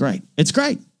 This is great. It's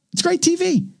great. It's great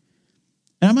TV.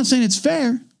 And I'm not saying it's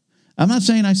fair. I'm not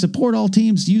saying I support all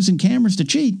teams using cameras to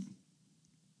cheat.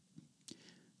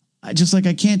 I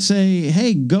can't say,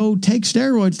 hey, go take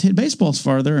steroids to hit baseballs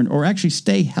farther or actually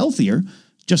stay healthier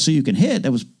just so you can hit.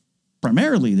 That was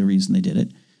primarily the reason they did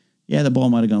it. Yeah, the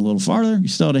ball might have gone a little farther. You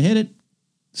still had to hit it.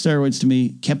 Steroids, to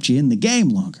me, kept you in the game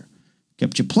longer,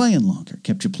 kept you playing longer,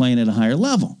 kept you playing at a higher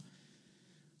level.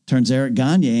 Turns Eric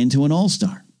Gagne into an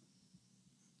all-star.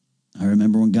 I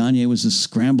remember when Gagne was a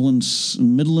scrambling,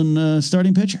 middling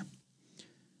starting pitcher.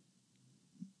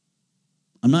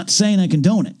 I'm not saying I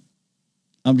condone it.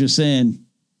 I'm just saying,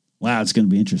 wow, it's going to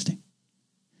be interesting.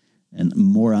 And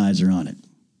more eyes are on it.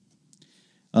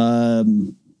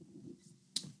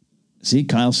 See,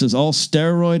 Kyle says all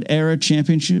steroid-era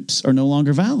championships are no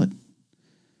longer valid.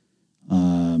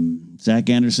 Zach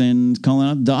Anderson calling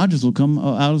out the Dodgers will come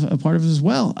out as a part of it as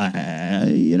well.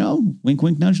 Wink,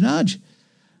 wink, nudge, nudge.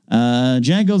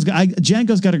 Django's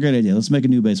got a great idea. Let's make a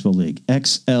new baseball league.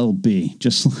 XLB.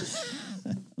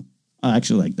 I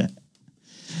actually like that.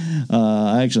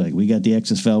 We got the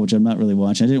XFL, which I'm not really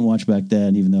watching. I didn't watch back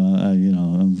then, even though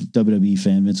I'm a WWE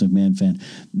fan, Vince McMahon fan,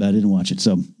 but I didn't watch it.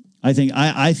 So I think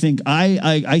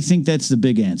that's the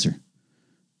big answer.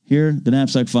 Here, the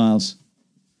Knapsack Files.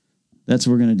 That's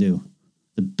what we're gonna do.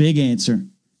 The big answer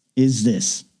is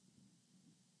this.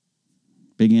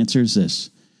 Big answer is this.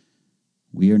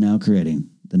 We are now creating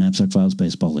the Knapsack Files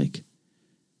Baseball League.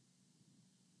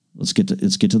 Let's get to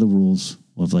the rules.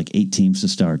 We'll have 8 teams to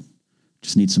start.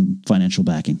 Just need some financial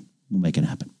backing. We'll make it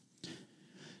happen.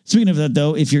 Speaking of that,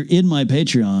 though, if you're in my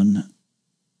Patreon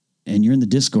and you're in the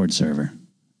Discord server,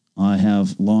 I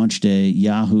have launched a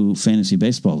Yahoo Fantasy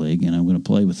Baseball League, and I'm going to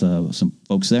play with some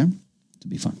folks there. It'll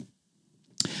be fun.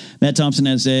 Matt Thompson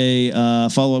has a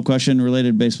follow-up question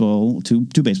related to baseball.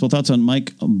 Thoughts on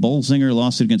Mike Bolsinger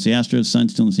lawsuit against the Astros, signed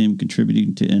still in the team,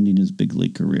 contributing to ending his big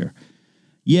league career.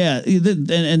 Yeah,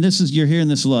 and this is, you're hearing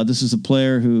this a lot. This is a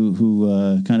player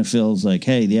who kind of feels like,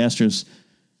 hey, the Astros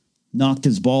knocked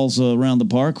his balls around the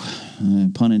park,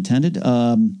 pun intended,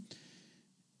 and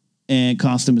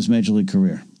cost him his major league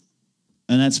career.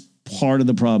 And that's part of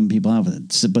the problem people have with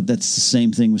it. But that's the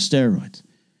same thing with steroids.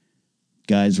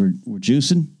 Guys were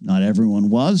juicing. Not everyone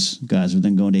was. Guys were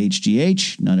then going to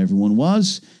HGH. Not everyone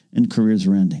was. And careers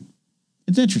were ending.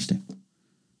 It's interesting.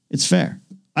 It's fair.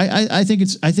 I think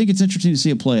it's interesting to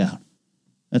see it play out.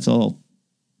 That's all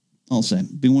I'll say.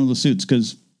 Be one of those suits,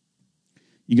 because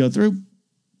you go through,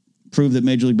 prove that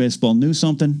Major League Baseball knew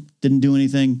something, didn't do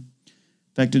anything,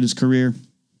 affected his career.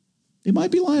 It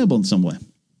might be liable in some way.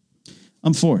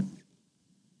 I'm for it.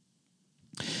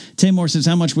 Tamor says,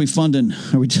 "How much funding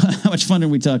are we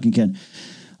talking, Ken?"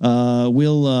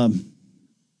 We'll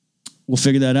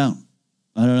figure that out.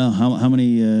 I don't know how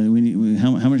many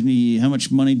how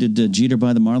much money did Jeter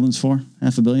buy the Marlins for?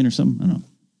 $500 million or something? I don't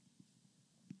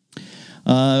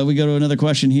know. We go to another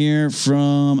question here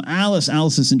from Alice.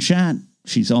 Alice is in chat.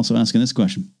 She's also asking this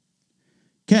question.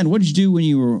 Ken, what did you do when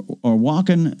you were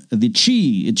walking the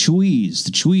Chihuahuas,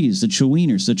 the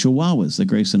Chihuahuas that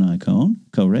Grace and I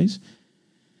co-race,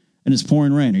 and it's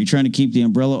pouring rain? Are you trying to keep the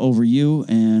umbrella over you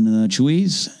and the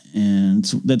Chihuahuas? And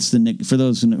that's for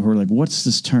those who are like, what's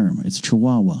this term? It's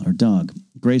Chihuahua or dog.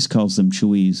 Grace calls them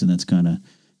Chihuahuas, and that's kind of,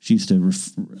 she used to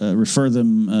refer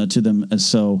them to them as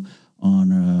so on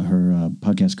her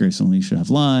podcast, Grace and Alicia Have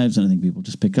Lives, and I think people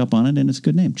just pick up on it, and it's a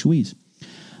good name, Chihuahuas.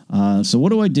 So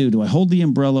what do? Do I hold the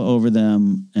umbrella over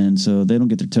them, and so they don't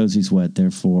get their toesies wet,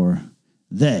 therefore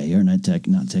they are not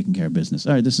taking care of business?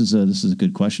 All right, this is a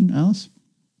good question, Alice.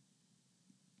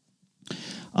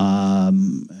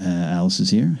 Alice is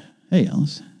here. Hey,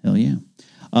 Alice. Hell yeah.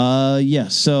 Yeah,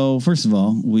 so first of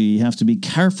all, we have to be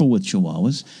careful with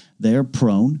Chihuahuas. They're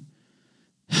prone,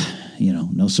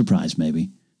 no surprise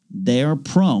maybe, they are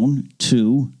prone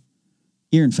to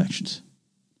ear infections.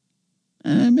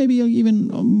 Maybe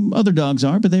even other dogs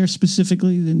are, but they are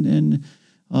specifically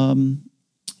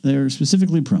they're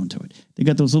specifically prone to it. They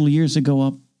got those little ears that go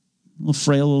up, little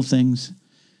frail little things.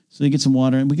 So they get some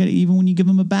water, and even when you give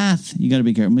them a bath, you got to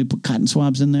be careful. We put cotton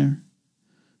swabs in there,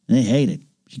 and they hate it.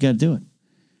 You got to do it.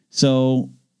 So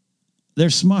they're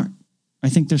smart. I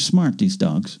think they're smart, these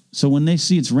dogs. So when they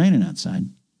see it's raining outside,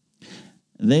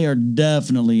 they are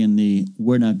definitely in the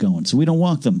we're not going. So we don't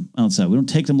walk them outside. We don't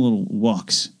take them little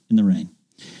walks in the rain.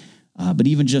 But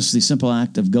even just the simple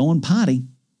act of going potty,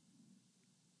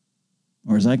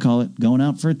 or as I call it, going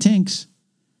out for a tinks,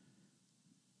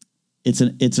 it's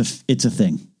a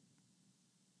thing.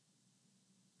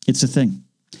 It's a thing.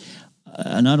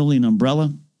 Not only an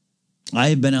umbrella, I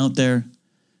have been out there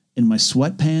in my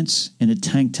sweatpants and a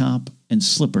tank top and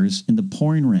slippers in the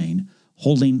pouring rain,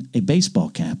 holding a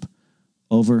baseball cap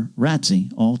over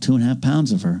Ratsy, all 2.5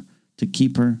 pounds of her, to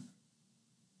keep her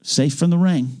safe from the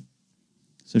rain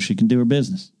so she can do her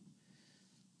business.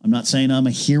 I'm not saying I'm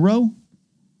a hero.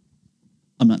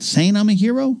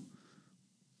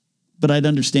 But I'd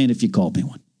understand if you called me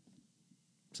one.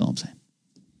 That's all I'm saying.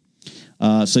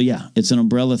 So yeah, it's an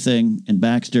umbrella thing. And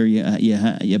Baxter,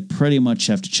 you pretty much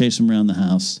have to chase him around the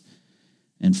house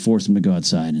and force him to go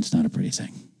outside. And it's not a pretty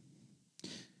thing.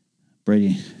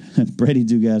 Brady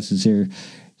Dugas is here. He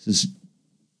says,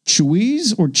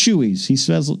 Chewies or Chewies? He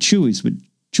says Chewies, but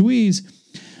Chewies.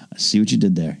 I see what you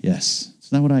did there. Yes,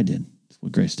 it's not what I did. It's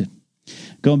what Grace did.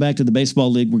 Going back to the baseball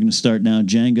league, we're going to start now.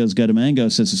 Django's Got a Mango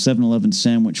says a 7-Eleven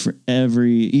sandwich for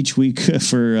each week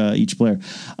for each player.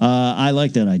 I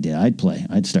like that idea. I'd play.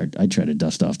 I'd try to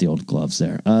dust off the old gloves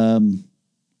there.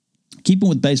 Keeping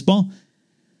with baseball,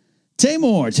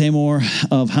 Tamor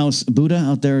of House Buddha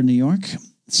out there in New York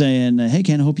saying, hey,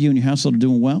 Ken, I hope you and your household are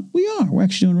doing well. We are. We're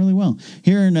actually doing really well.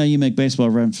 Hearing you make baseball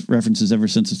references ever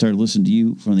since I started listening to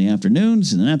you from the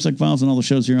afternoons and the Knapsack Files and all the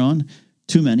shows you're on.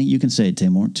 Too many, you can say it,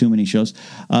 Tamor, too many shows,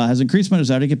 has increased my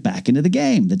desire to get back into the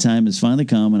game. The time has finally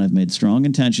come, and I've made strong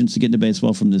intentions to get into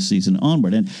baseball from this season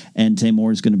onward. And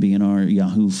Tamor is going to be in our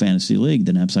Yahoo Fantasy League,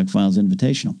 the Knapsack Files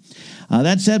Invitational.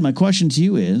 That said, my question to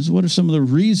you is, what are some of the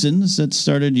reasons that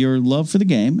started your love for the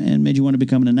game and made you want to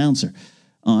become an announcer?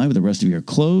 I, with the rest of your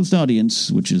closed audience,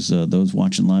 which is those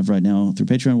watching live right now through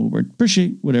Patreon, will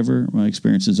appreciate whatever my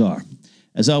experiences are.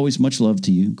 As always, much love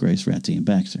to you, Grace, Ratty, and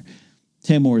Baxter.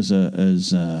 Tamor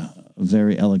is a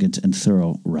very elegant and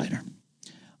thorough writer,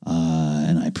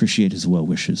 and I appreciate his well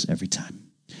wishes every time.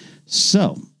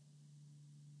 So,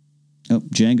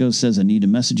 Django says, I need to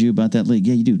message you about that league.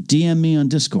 Yeah, you do. DM me on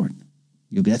Discord.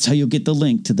 That's how you'll get the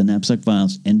link to the Knapsack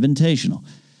Files Invitational.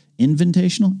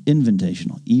 Invitational?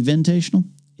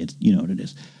 You know what it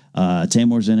is.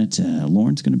 Tamor's in it.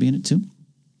 Lauren's going to be in it too.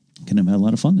 Going to have a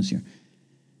lot of fun this year.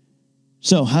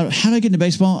 So how did I get into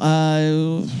baseball?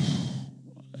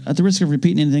 At the risk of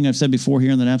repeating anything I've said before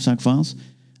here on the Knapsack Files,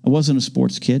 I wasn't a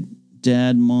sports kid.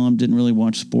 Dad, Mom didn't really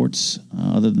watch sports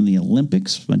other than the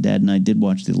Olympics. My dad and I did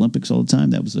watch the Olympics all the time.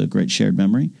 That was a great shared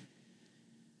memory.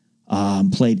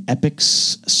 Played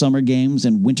Epix summer games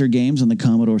and winter games on the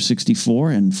Commodore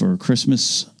 64. And for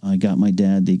Christmas, I got my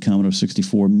dad the Commodore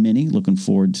 64 Mini. Looking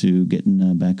forward to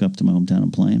getting back up to my hometown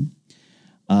and playing.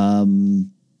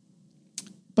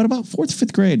 But about 4th,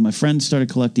 5th grade, my friends started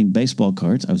collecting baseball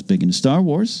cards. I was big into Star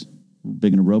Wars,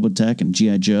 big into Robotech and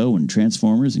G.I. Joe and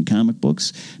Transformers and comic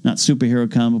books. Not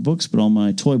superhero comic books, but all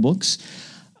my toy books.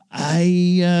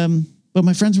 But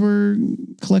my friends were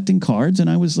collecting cards, and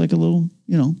I was like a little,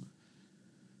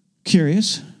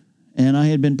 curious. And I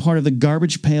had been part of the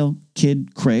Garbage Pail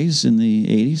Kid craze in the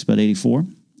 80s, about 84,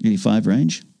 85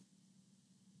 range.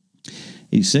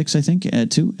 86, I think,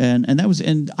 too. And that was,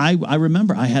 and I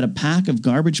remember I had a pack of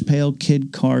Garbage Pail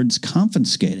Kid cards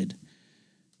confiscated.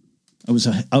 I was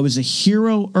a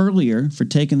hero earlier for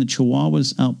taking the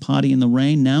Chihuahuas out potty in the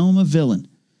rain. Now I'm a villain,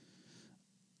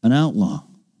 an outlaw,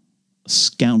 a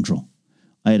scoundrel.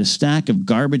 I had a stack of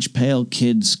Garbage Pail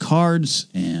Kids cards,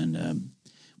 and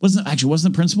wasn't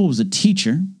the principal, it was a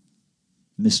teacher,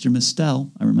 Mr. Mistel.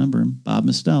 I remember him, Bob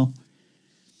Mistel.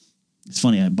 It's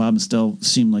funny, Bob Mistel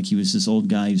seemed like he was this old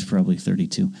guy. He was probably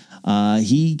 32.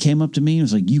 He came up to me and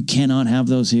was like, "You cannot have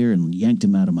those here," and yanked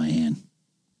him out of my hand.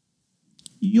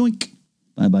 Yoink.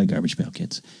 Bye-bye, Garbage Pail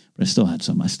Kids. But I still had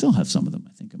some. I still have some of them,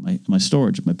 I think, in my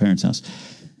storage at my parents' house.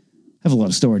 I have a lot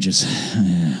of storages.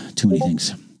 Too many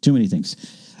things.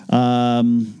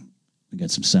 We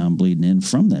got some sound bleeding in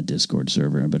from that Discord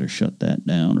server. I better shut that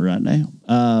down right now.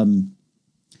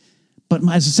 But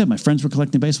as I said, my friends were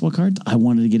collecting baseball cards. I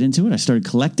wanted to get into it. I started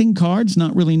collecting cards,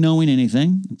 not really knowing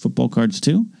anything. Football cards,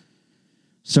 too.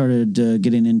 Started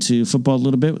getting into football a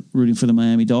little bit, rooting for the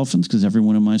Miami Dolphins, because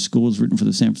everyone in my school was rooting for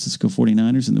the San Francisco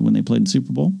 49ers when they played in the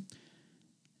Super Bowl.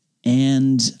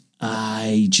 And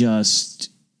I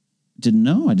just didn't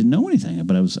know. I didn't know anything,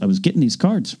 but I was getting these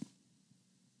cards.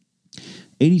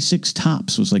 86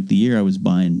 Topps was like the year I was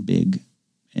buying big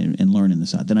and learning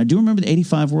this out. Then I do remember the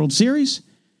 85 World Series.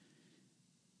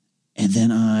 And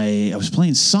then I was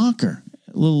playing soccer,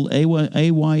 a little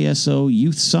AYSO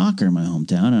youth soccer in my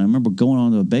hometown. And I remember going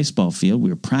onto a baseball field. We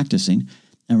were practicing.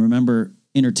 I remember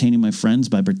entertaining my friends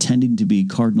by pretending to be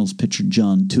Cardinals pitcher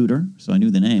John Tudor. So I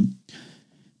knew the name.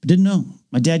 But didn't know.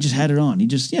 My dad just had it on.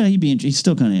 He's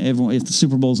still kind of, everyone, if the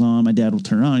Super Bowl's on, my dad will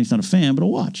turn it on. He's not a fan, but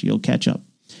he'll watch. He'll catch up.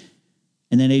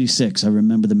 And then 86, I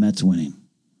remember the Mets winning.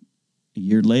 A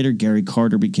year later, Gary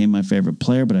Carter became my favorite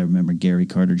player, but I remember Gary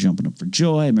Carter jumping up for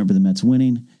joy. I remember the Mets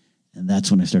winning, and that's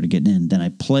when I started getting in. Then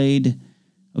I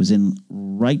was in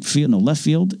left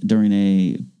field during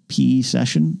a PE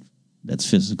session. That's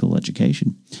physical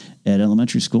education at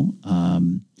elementary school.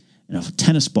 And a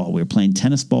tennis ball. We were playing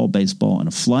tennis ball, baseball, and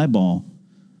a fly ball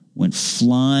went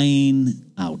flying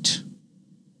out.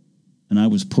 And I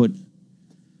was put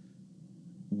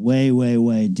way, way,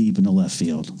 way deep in the left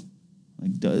field.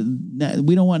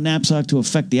 We don't want Knapsack to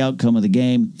affect the outcome of the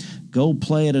game. Go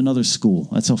play at another school.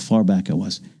 That's how far back I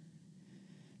was.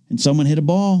 And someone hit a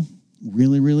ball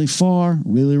really, really far,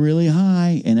 really, really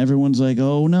high, and everyone's like,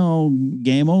 "Oh no,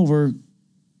 game over.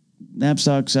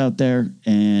 Knapsack's out there,"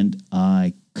 and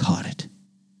I caught it.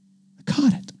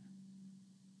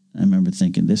 I remember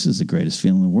thinking, this is the greatest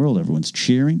feeling in the world. Everyone's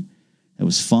cheering. It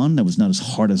was fun. That was not as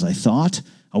hard as I thought.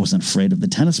 I wasn't afraid of the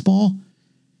tennis ball.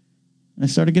 And I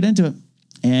started to get into it.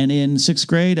 And in 6th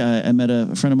grade, I met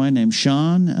a friend of mine named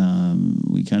Sean.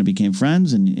 We kind of became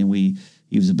friends, and he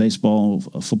was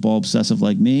a football obsessive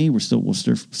like me. We're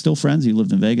still friends. He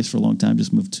lived in Vegas for a long time,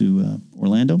 just moved to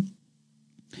Orlando.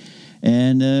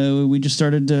 And we just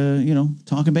started,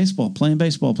 talking baseball, playing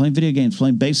video games,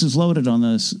 playing Bases Loaded on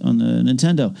the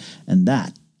Nintendo. And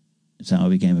that is how I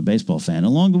became a baseball fan.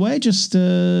 Along the way, just,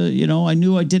 I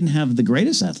knew I didn't have the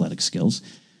greatest athletic skills,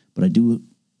 but I do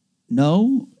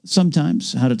know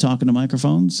sometimes how to talk into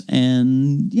microphones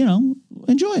and,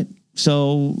 enjoy it.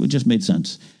 So it just made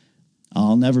sense.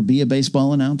 I'll never be a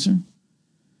baseball announcer.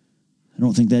 I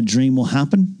don't think that dream will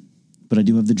happen, but I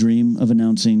do have the dream of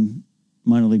announcing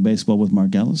minor league baseball with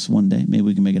Mark Ellis one day. Maybe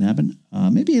we can make it happen.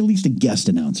 Maybe at least a guest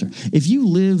announcer. If you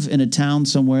live in a town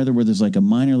somewhere where there's like a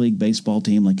minor league baseball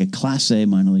team, like a Class A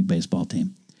minor league baseball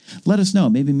team, let us know.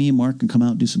 Maybe me and Mark can come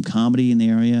out and do some comedy in the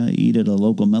area, eat at a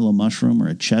local Mellow Mushroom or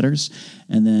at Cheddar's,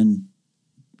 and then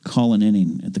call an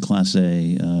inning at the Class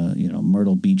A,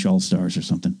 Myrtle Beach All-Stars or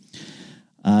something.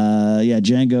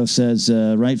 Django says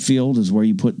right field is where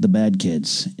you put the bad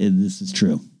kids. This is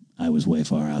true. I was way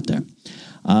far out there.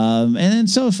 And then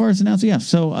so as far as announcing,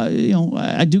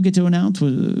 I do get to announce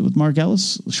with Mark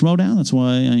Ellis, Schmodown. That's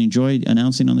why I enjoy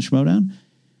announcing on the Schmodown.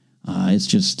 It's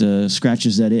just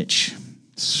scratches that itch.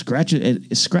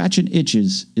 Scratching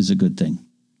itches is a good thing.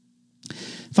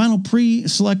 Final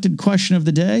pre-selected question of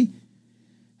the day.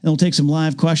 And we'll take some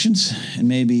live questions and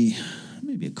maybe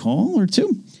a call or two.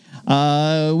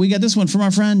 We got this one from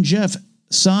our friend Jeff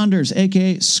Saunders,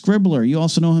 a.k.a. Scribbler. You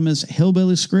also know him as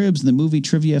Hillbilly Scribs in the Movie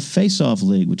Trivia Face-Off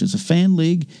League, which is a fan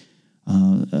league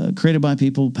created by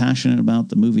people passionate about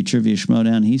the movie Trivia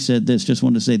Schmodown. He said this, just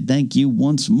wanted to say thank you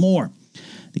once more.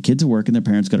 The kids at work and their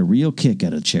parents got a real kick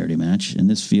out of the charity match. In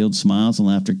this field, smiles and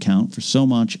laughter count for so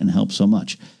much and help so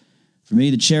much. For me,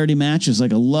 the charity match is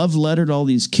like a love letter to all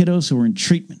these kiddos who are in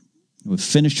treatment, who have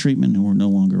finished treatment, and who are no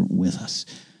longer with us.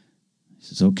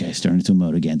 It's okay, starting to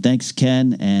emote again. Thanks,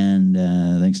 Ken, and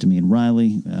thanks to me and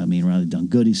Riley. Me and Riley done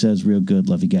good, he says. Real good.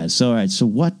 Love you guys. So, all right, so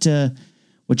what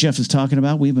Jeff is talking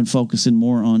about, we've been focusing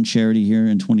more on charity here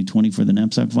in 2020 for the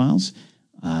Knapsack Files.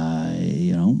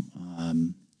 I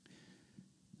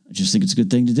just think it's a good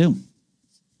thing to do.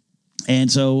 And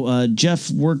so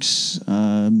Jeff works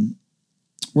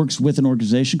with an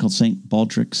organization called St.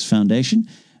 Baldrick's Foundation,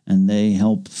 and they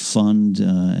help fund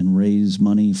and raise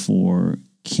money for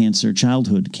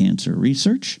childhood cancer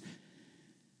research.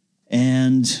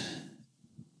 And,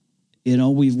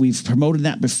 we've promoted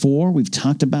that before. We've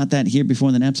talked about that here before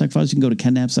in the Knapsack Files. You can go to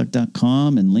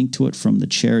KenKnapsack.com and link to it from the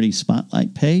Charity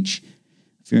Spotlight page.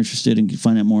 If you're interested and can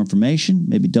find out more information,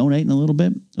 maybe donating a little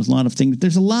bit. There's a lot of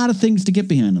things to get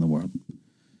behind in the world.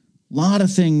 A lot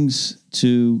of things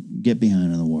to get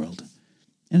behind in the world.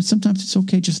 And sometimes it's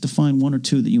okay just to find one or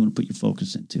two that you want to put your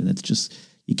focus into. That's just,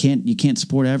 you can't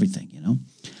support everything,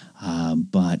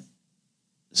 But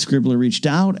Scribbler reached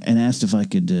out and asked if I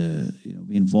could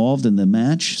be involved in the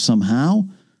match somehow,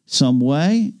 some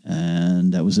way,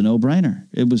 and that was a no-brainer.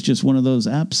 It was just one of those,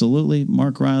 absolutely.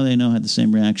 Mark Riley, I know, had the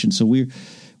same reaction. So we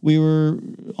were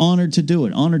honored to do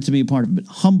it, honored to be a part of it,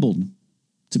 humbled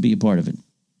to be a part of it,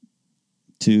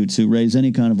 to raise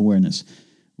any kind of awareness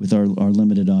with our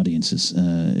limited audiences.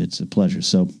 It's a pleasure.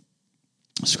 So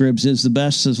Scribs is the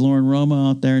best, says Lauren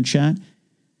Roma out there in chat.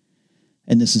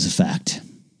 And this is a fact.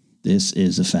 This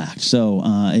is a fact. So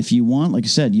if you want, like I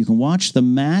said, you can watch the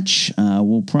match.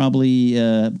 We'll probably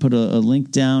put a link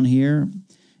down here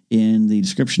in the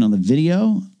description on the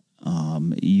video.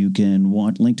 You can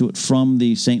link to it from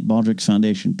the St. Baldrick's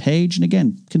Foundation page. And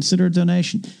again, consider a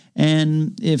donation.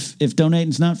 And if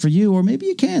donating's not for you, or maybe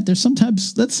you can't, that's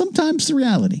sometimes the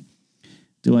reality.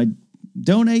 Do I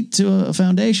donate to a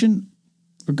foundation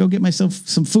or go get myself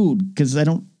some food because I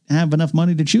don't have enough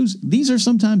money to choose? These are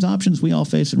sometimes options we all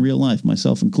face in real life,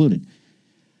 myself included.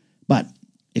 But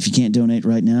if you can't donate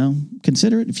right now,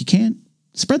 consider it. If you can't,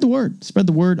 spread the word. Spread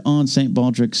the word on St.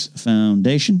 Baldrick's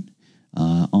Foundation,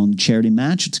 on the charity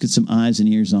match. Let's get some eyes and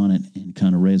ears on it and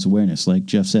kind of raise awareness, like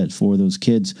Jeff said, for those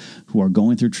kids who are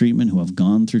going through treatment, who have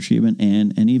gone through treatment,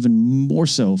 and even more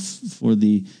so for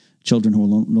the children who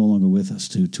are no longer with us,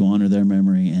 to honor their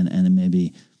memory and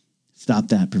maybe stop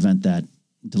that, prevent that,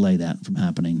 delay that from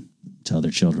happening to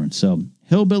other children. So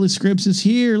Hillbilly Scribs is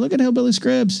here. Look at Hillbilly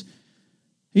Scribs.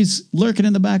 He's lurking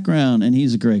in the background, and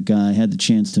he's a great guy. I had the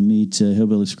chance to meet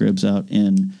Hillbilly Scribs out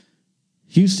in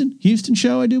Houston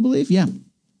show, I do believe. Yeah.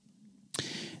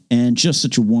 And just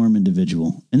such a warm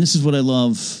individual. And this is what I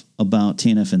love about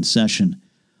TNF in Session.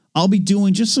 I'll be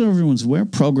doing, just so everyone's aware,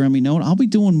 programming note, I'll be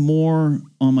doing more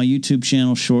on my YouTube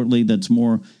channel shortly. That's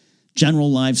more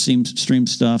general live stream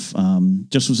stuff.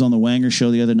 Just was on the Wanger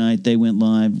show the other night. They went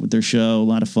live with their show. A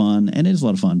lot of fun. And it is a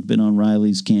lot of fun. Been on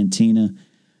Riley's Cantina.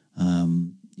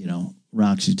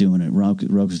 Roxy's doing it. Rock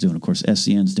is doing it. Of course,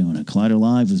 SCN's doing it. Collider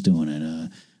Live was doing it.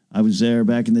 I was there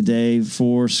back in the day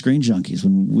for Screen Junkies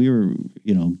when we were,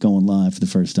 going live for the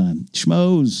first time.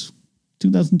 Schmoes,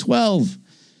 2012.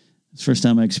 It's the first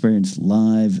time I experienced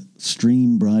live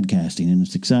stream broadcasting, and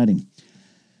it's exciting.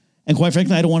 And quite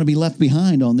frankly, I don't want to be left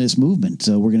behind on this movement,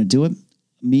 so we're going to do it.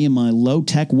 Me and my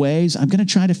low-tech ways. I'm going to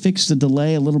try to fix the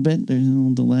delay a little bit. There's a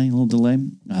little delay.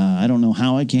 I don't know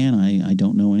how I can. I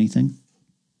don't know anything.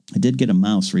 I did get a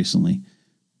mouse recently.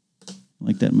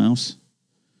 Like that mouse?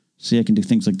 See, I can do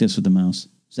things like this with the mouse.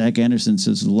 Zach Anderson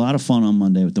says, a lot of fun on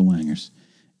Monday with the Wangers.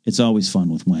 It's always fun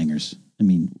with Wangers. I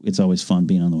mean, it's always fun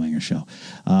being on the Wanger show.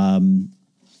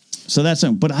 So that's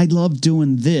it. But I love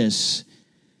doing this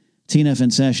TNF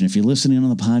in Session. If you're listening on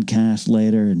the podcast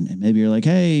later and maybe you're like,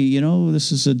 hey, you know,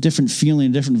 this is a different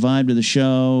feeling, a different vibe to the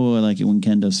show. I like it when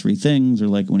Ken does 3 things or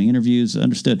like when he interviews.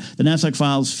 Understood. The NASDAQ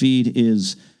Files feed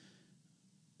is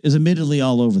admittedly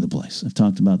all over the place. I've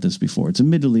talked about this before. It's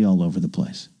admittedly all over the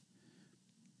place.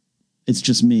 It's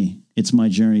just me. It's my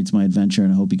journey. It's my adventure,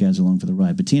 and I hope you guys are along for the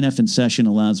ride. But TNF in Session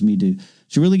allows me to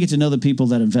really get to know the people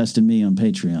that invest in me on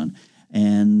Patreon,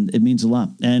 and it means a lot.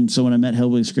 And so when I met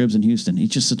Hellbilly Scribs in Houston, he's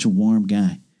just such a warm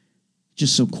guy,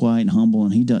 just so quiet and humble,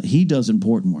 and he does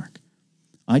important work.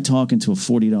 I talk into a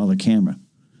 $40 camera.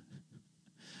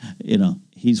 You know,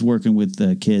 he's working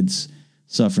with kids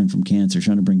suffering from cancer,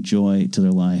 trying to bring joy to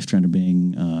their life, trying to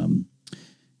bring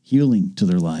healing to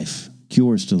their life,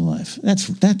 cures to their life.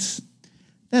 That's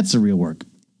the real work.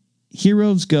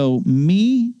 Heroes go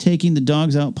me taking the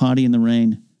dogs out potty in the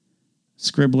rain,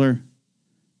 Scribbler,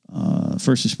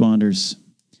 first responders,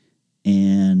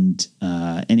 and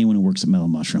anyone who works at Mellow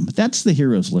Mushroom. But that's the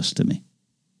heroes list to me.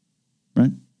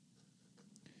 Right?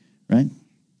 Right?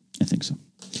 I think so.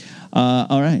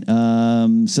 All right.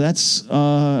 So that's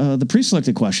the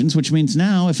pre-selected questions, which means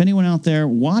now if anyone out there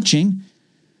watching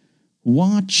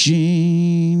live,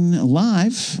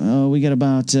 we got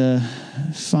about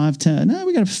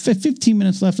 15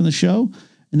 minutes left on the show,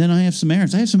 and then I have some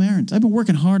errands. I've been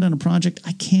working hard on a project.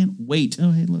 I can't wait.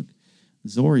 Oh, hey, look,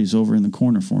 Zori's over in the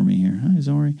corner for me here. Hi,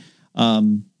 Zori.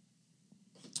 I've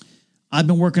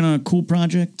been working on a cool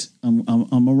project.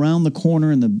 I'm around the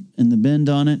corner in the bend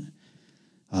on it.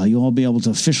 You'll all be able to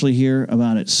officially hear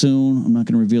about it soon. I'm not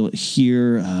going to reveal it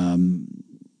here.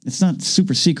 It's not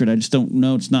super secret. I just don't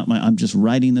know. It's not I'm just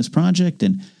writing this project,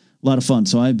 and a lot of fun.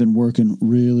 So I've been working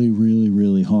really, really,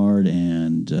 really hard,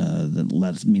 and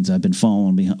that means I've been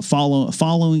falling. I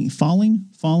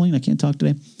can't talk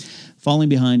today. Falling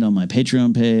behind on my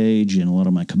Patreon page and a lot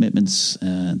of my commitments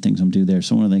and things I'm due there.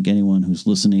 So I want to thank anyone who's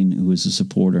listening, who is a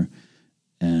supporter,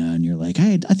 and you're like,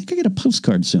 hey, I think I get a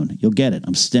postcard soon. You'll get it.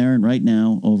 I'm staring right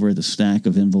now over at the stack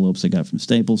of envelopes I got from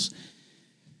Staples.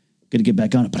 Got to get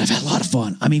back on it, but I've had a lot of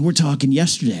fun. I mean, we're talking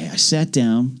yesterday. I sat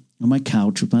down on my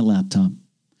couch with my laptop,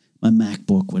 my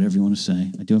MacBook, whatever you want to say.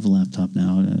 I do have a laptop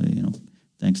now,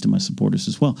 thanks to my supporters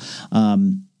as well.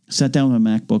 Sat down with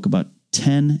my MacBook about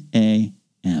 10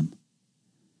 a.m.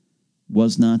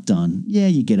 Was not done. Yeah,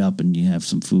 you get up and you have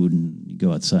some food and you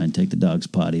go outside and take the dog's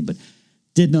potty, but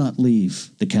did not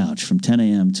leave the couch from 10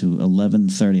 a.m. to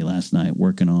 11:30 last night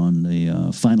working on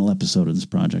the final episode of this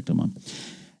project I'm on.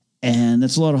 And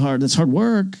that's that's hard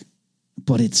work,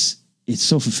 but it's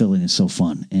so fulfilling. It's so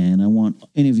fun. And I want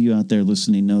any of you out there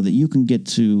listening to know that you can get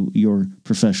to your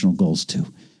professional goals too,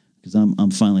 because I'm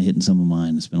finally hitting some of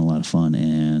mine. It's been a lot of fun.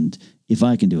 And if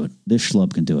I can do it, this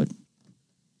schlub can do it.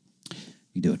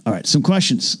 You do it. All right. Some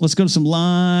questions. Let's go to some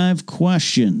live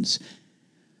questions.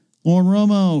 Lauren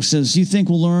Romo says, you think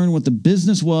we'll learn what the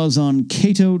business was on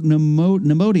Cato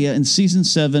Nemodia in season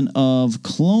 7 of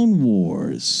Clone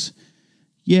Wars?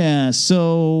 Yeah,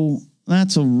 so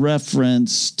that's a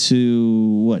reference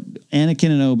to what? Anakin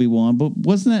and Obi-Wan, but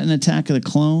wasn't that an Attack of the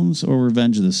Clones or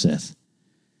Revenge of the Sith?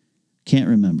 Can't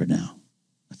remember now.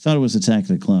 I thought it was Attack of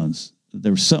the Clones.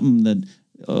 There was something that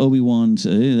Obi-Wan's,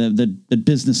 that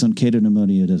business on Cato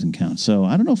Nemodia doesn't count. So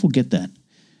I don't know if we'll get that.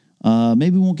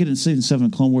 Maybe we won't get it in season 7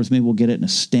 of Clone Wars. Maybe we'll get it in a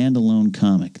standalone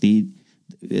comic. The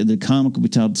comic will be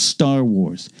titled Star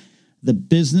Wars, The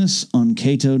Business on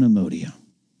Cato Nemodia.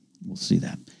 We'll see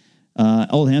that.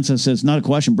 Old Hansa says, not a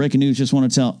question. Breaking news. Just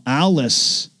want to tell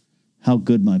Alice how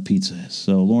good my pizza is.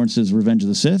 So Lawrence says Revenge of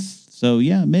the Sith. So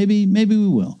yeah, maybe we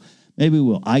will. Maybe we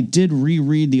will. I did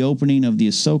reread the opening of the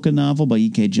Ahsoka novel by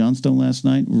E.K. Johnstone last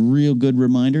night. Real good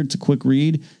reminder. It's a quick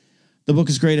read. The book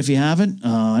is great if you haven't.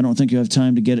 I don't think you have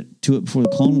time to get to it before the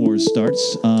Clone Wars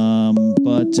starts. We're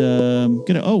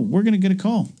going to get a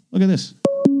call. Look at this.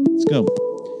 Let's go.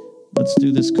 Let's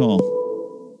do this call.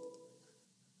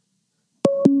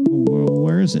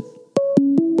 Where is it?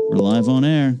 We're live on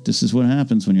air. This is what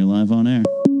happens when you're live on air.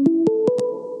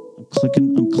 I'm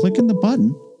clicking the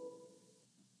button.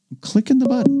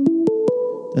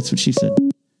 That's what she said.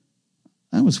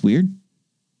 That was weird.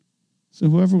 So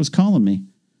whoever was calling me,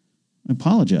 I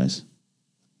apologize.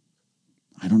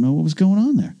 I don't know what was going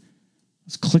on there. I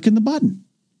was clicking the button.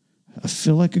 I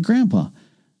feel like a grandpa.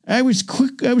 I was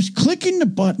clicking the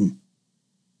button.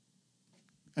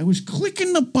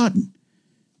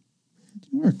 It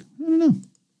didn't work. I don't know.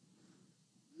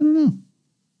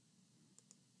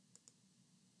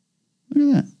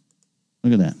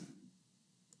 Look at that.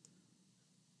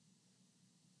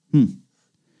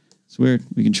 It's weird.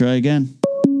 We can try again.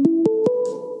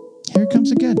 Here it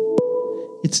comes again.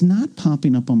 It's not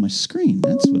popping up on my screen.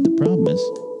 That's what the problem is.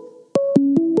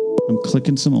 I'm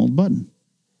clicking some old button.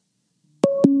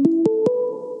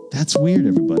 That's weird,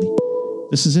 everybody.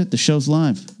 This is it. The show's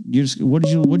live. What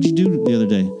did you do the other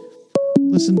day?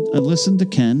 I listened to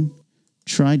Ken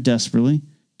try desperately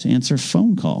to answer a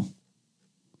phone call.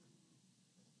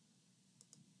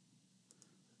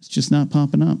 It's just not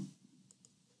popping up.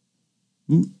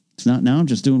 It's not now. I'm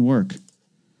just doing work.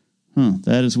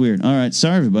 That is weird. All right.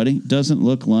 Sorry, everybody. Doesn't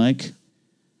look like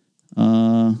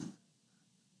the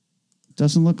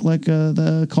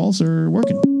calls are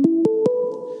working.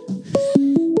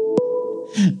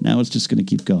 Now it's just going to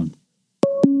keep going.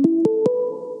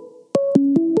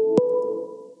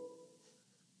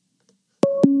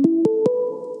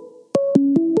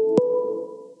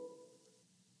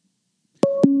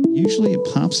 Usually it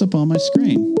pops up on my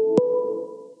screen.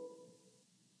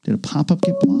 Did a pop-up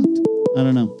get blocked? I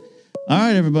don't know. All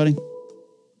right, everybody.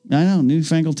 I know,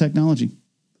 newfangled technology.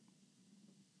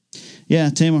 Yeah,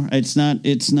 Tamar, it's not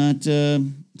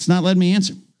letting me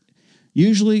answer.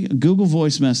 Usually, a Google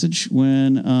Voice message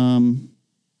when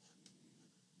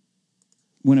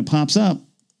it pops up.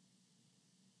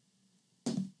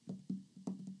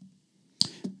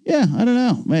 Yeah, I don't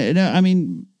know. I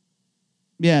mean,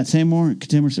 yeah, Tamar,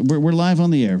 we're live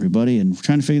on the air, everybody, and we're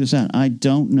trying to figure this out. I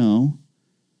don't know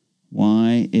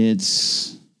why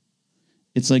it's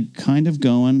like kind of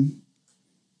going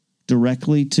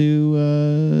directly to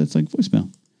it's like voicemail.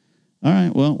 All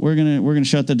right, well, we're gonna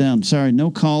shut that down. Sorry,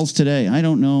 no calls today. I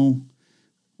don't know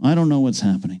what's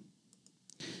happening.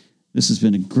 This has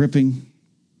been a gripping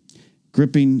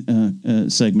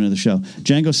segment of the show.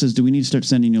 Django says, "Do we need to start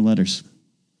sending you letters?"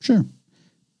 Sure,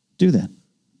 do that.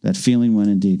 That feeling when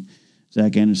indeed.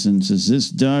 Zach Anderson says,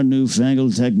 "This darn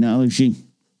newfangled technology."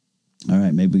 All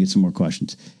right, maybe we get some more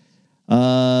questions. It's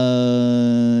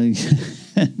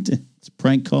a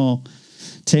prank call.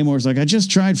 Taymor's like, I just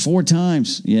tried 4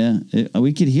 times. Yeah,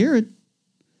 we could hear it.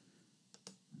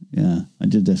 Yeah, I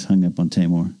did this. Hung up on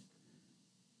Taymor.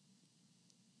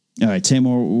 All right,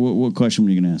 Taymor, what question were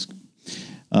you going to ask?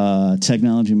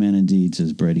 Technology man indeed,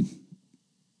 says Brady.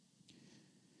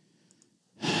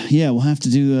 Yeah, we'll have to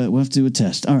do a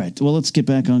test. All right, well, let's get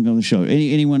back on the show.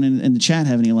 Anyone in the chat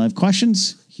have any live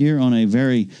questions here on a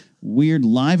very weird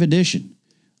live edition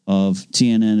of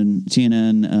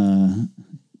TNF?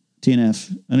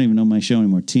 I don't even know my show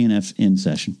anymore. TNF in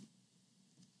session.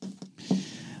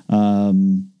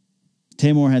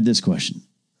 Tamor had this question.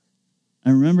 I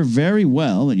remember very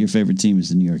well that your favorite team is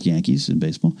the New York Yankees in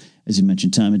baseball, as you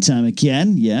mentioned time and time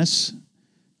again. Yes,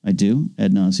 I do,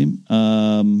 ad nauseum.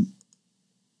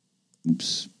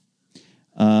 Oops.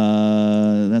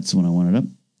 That's the one I wanted up.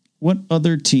 What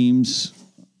other teams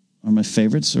are my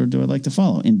favorites, or do I like to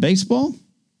follow? In baseball,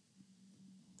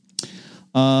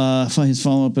 his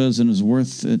follow-up is, and is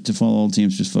worth it to follow all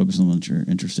teams, just focus on what you're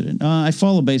interested in. I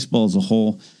follow baseball as a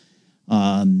whole.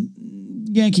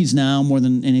 Yankees now more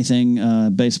than anything,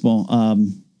 baseball.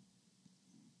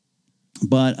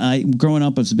 But growing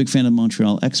up, I was a big fan of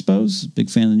Montreal Expos, big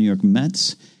fan of the New York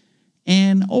Mets.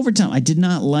 And over time, I did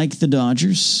not like the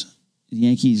Dodgers. The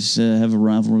Yankees have a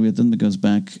rivalry with them that goes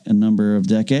back a number of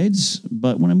decades.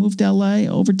 But when I moved to L.A.,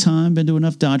 over time, been to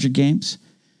enough Dodger games.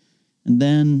 And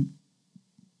then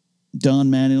Don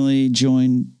Mattingly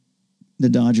joined the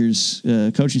Dodgers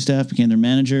coaching staff, became their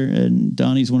manager. And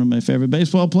Donnie's one of my favorite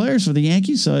baseball players for the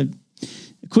Yankees. So I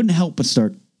couldn't help but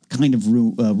start kind of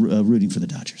rooting for the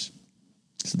Dodgers.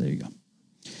 So there you go.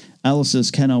 Alice says,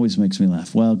 Ken always makes me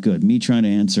laugh. Well, good. Me trying to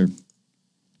answer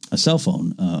a cell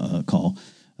phone call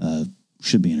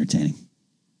should be entertaining.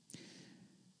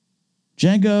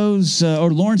 Django's, or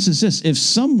Lawrence says this, if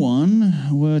someone,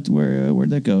 where'd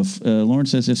that go?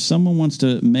 Lawrence says, if someone wants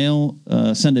to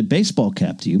send a baseball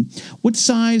cap to you, what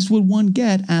size would one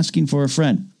get asking for a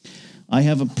friend? I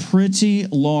have a pretty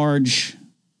large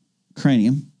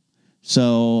cranium.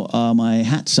 So my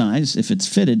hat size, if it's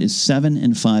fitted, is 7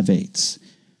 5/8.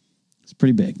 It's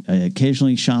pretty big.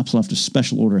 Occasionally, shops will have to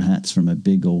special order hats from a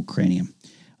big old cranium.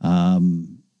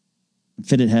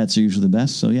 Fitted hats are usually the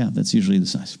best. So, yeah, that's usually the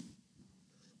size.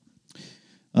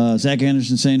 Zach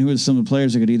Anderson saying, who are some of the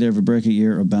players that could either have a breakout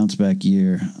year or bounce back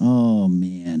year? Oh,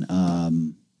 man. I'll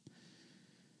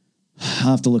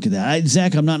have to look at that.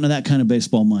 Zach, I'm not into that kind of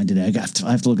baseball mind today. I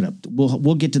have to look it up.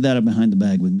 We'll get to that behind the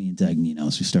bag with me and Dagnino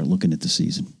as we start looking at the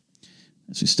season.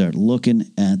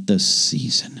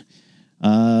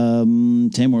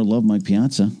 Tamor loved Mike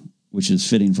Piazza, which is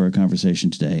fitting for our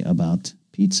conversation today about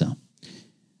pizza.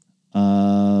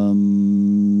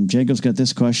 Django's got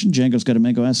this question. Django's got a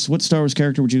mango asks, what Star Wars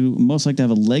character would you most like to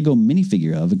have a Lego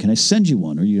minifigure of? And can I send you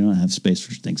one, or you don't have space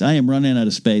for things? I am running out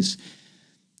of space.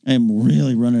 I am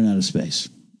really running out of space.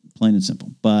 plain and simple.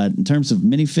 But in terms of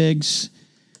minifigs,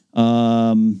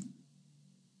 gosh,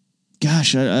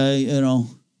 I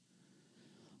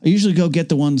usually go get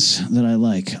the ones that I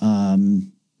like. I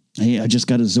just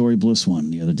got a Zori Bliss one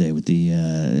the other day with the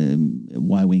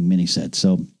Y-Wing mini set.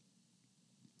 So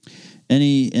I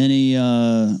do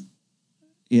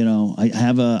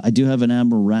have an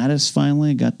Admiratus finally.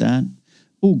 I got that.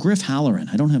 Oh, Griff Halloran.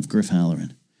 I don't have Griff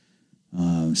Halloran.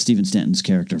 Stephen Stanton's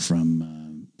character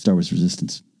from Star Wars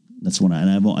Resistance. That's one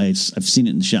I've seen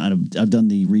it in the shot. I've done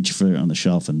the reach for it on the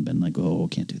shelf and been like, oh,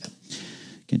 can't do that.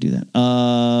 Can't do that.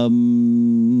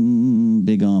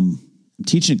 I'm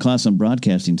teaching a class on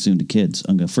broadcasting soon to kids.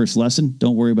 I'm going to first lesson.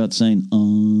 Don't worry about saying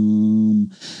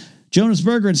Jonas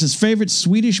Berger says favorite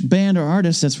Swedish band or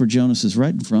artist. That's where Jonas is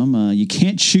writing from. You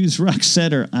can't choose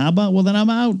Roxette or ABBA. Well, then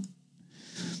I'm out.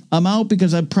 I'm out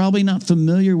because I'm probably not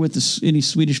familiar with any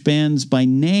Swedish bands by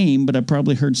name, but I've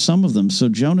probably heard some of them. So,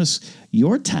 Jonas,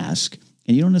 your task,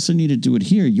 and you don't necessarily need to do it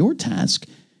here, your task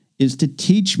is to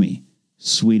teach me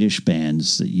Swedish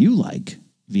bands that you like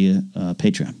via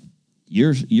Patreon.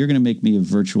 You're going to make me a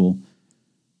virtual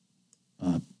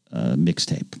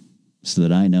mixtape so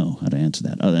that I know how to answer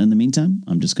that. In the meantime,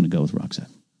 I'm just going to go with Roxette.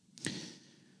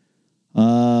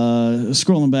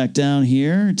 Scrolling back down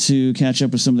here to catch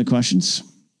up with some of the questions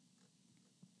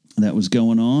that was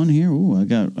going on here. Ooh, I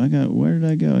got, where did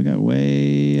I go? I got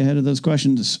way ahead of those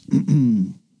questions.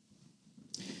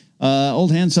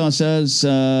 Old Handsaw says,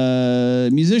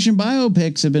 musician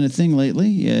biopics have been a thing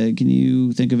lately. Can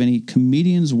you think of any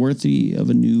comedians worthy of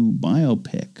a new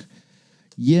biopic?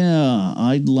 Yeah,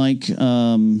 I'd like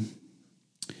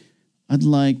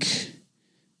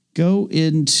go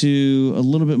into a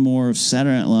little bit more of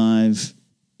Saturday Night Live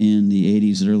in the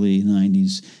 80s, early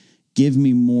 90s. Give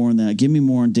me more on that. Give me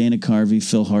more on Dana Carvey,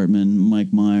 Phil Hartman,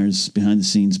 Mike Myers, behind the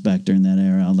scenes back during that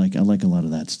era. I like a lot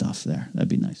of that stuff there. That'd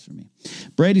be nice for me.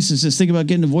 Brady says, think about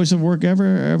getting a voiceover work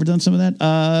ever done some of that?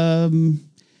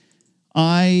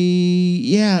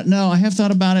 I have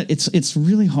thought about it. It's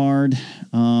really hard.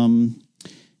 You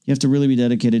have to really be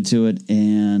dedicated to it,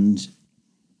 and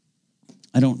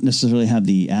I don't necessarily have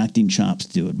the acting chops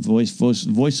to do it.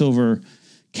 Voiceover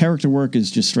character work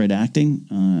is just straight acting,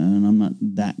 and I'm not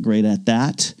that great at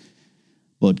that.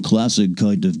 But classic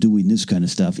kind of doing this kind of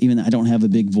stuff. Even I don't have a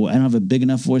big voice. I don't have a big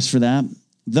enough voice for that.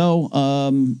 Though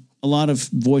a lot of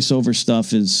voiceover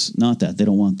stuff is not that. They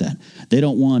don't want that. They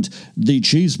don't want the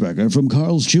cheeseburger from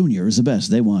Carl's Jr. is the best.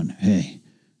 They want, hey,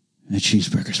 that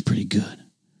cheeseburger's pretty good.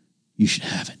 You should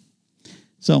have it.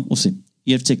 So we'll see.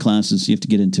 You have to take classes. You have to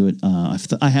get into it. I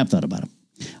have thought about it.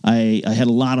 I had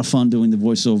a lot of fun doing the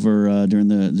voiceover during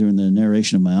the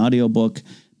narration of my audiobook,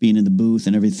 being in the booth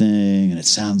and everything, and it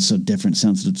sounds so different. It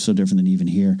sounds so different than even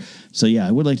here. So yeah,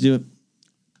 I would like to do it,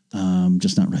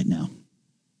 just not right now.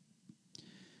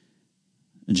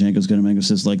 And Django's Gunner Mango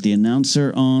says, like the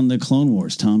announcer on the Clone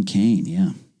Wars, Tom Kane. Yeah.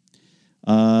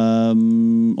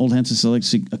 Old Hanson says, like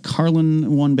a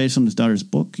Carlin one based on his daughter's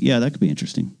book. Yeah, that could be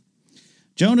interesting.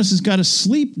 Jonas has got to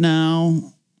sleep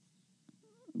now.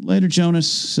 Later,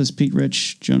 Jonas, says Pete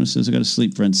Rich. Jonas says, I got to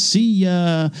sleep, friends. See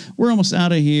ya. We're almost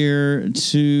out of here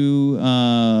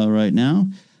right now.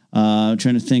 Trying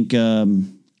to think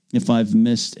if I've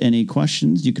missed any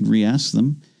questions. You can re-ask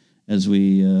them as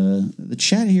we... the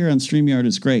chat here on StreamYard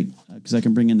is great because I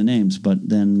can bring in the names, but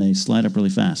then they slide up really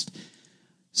fast.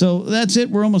 So that's it.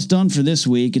 We're almost done for this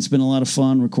week. It's been a lot of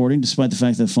fun recording, despite the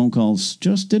fact that phone calls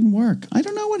just didn't work. I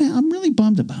don't know what I'm really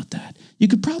bummed about that. You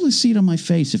could probably see it on my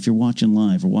face if you're watching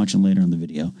live or watching later on the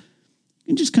video. You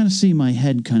can just kind of see my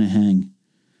head kind of hang.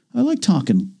 I like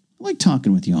talking. I like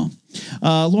talking with y'all.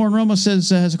 Lauren Roma says,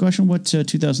 has a question. What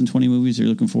 2020 movies are you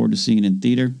looking forward to seeing in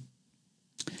theater?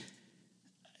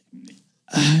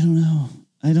 I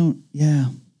don't know.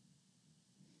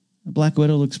 Black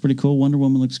Widow looks pretty cool. Wonder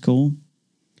Woman looks cool.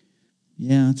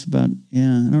 Yeah, I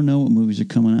don't know what movies are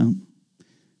coming out.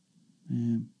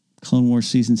 Clone Wars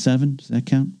Season 7, does that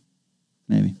count?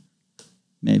 Maybe.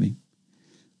 I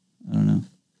don't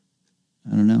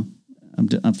know.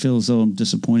 I feel as though I'm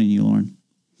disappointing you, Lauren.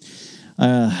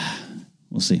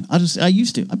 We'll see. Back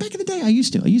in the day, I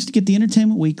used to get the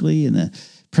Entertainment Weekly and the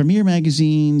Premiere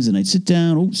magazines, and I'd sit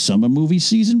down, summer movie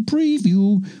season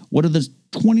preview. What are the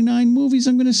 29 movies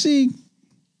I'm going to see?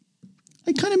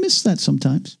 I kind of miss that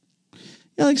sometimes.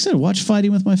 Yeah, like I said, watch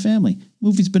Fighting with my family.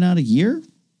 Movie's been out a year,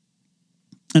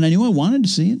 and I knew I wanted to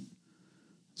see it.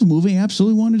 It's a movie I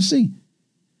absolutely wanted to see.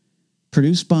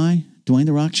 Produced by Dwayne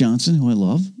The Rock Johnson, who I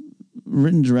love.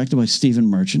 Written and directed by Stephen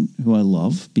Merchant, who I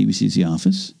love. BBC's The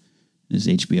Office. His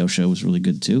HBO show was really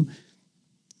good, too.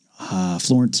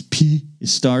 Florence Pugh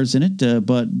stars in it,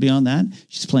 but beyond that,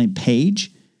 she's playing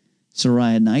Paige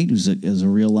Soraya Knight, who's a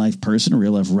real-life person, a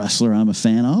real-life wrestler I'm a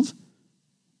fan of.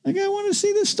 Like, I want to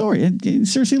see this story. And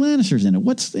Cersei Lannister's in it.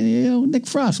 What's Nick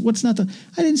Frost? What's not the?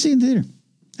 I didn't see it in the theater.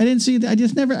 I didn't see it. I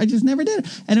just never did.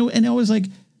 And it was like,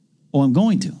 oh, I'm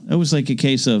going to. It was like a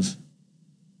case of,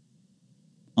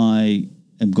 I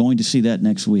am going to see that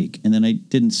next week, and then I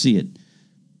didn't see it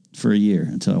for a year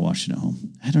until I watched it at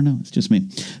home. I don't know. It's just me.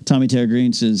 Tommy Terry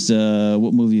Green says,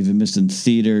 "What movie have you missed in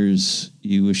theaters?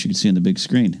 You wish you could see on the big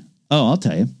screen?" Oh, I'll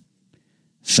tell you.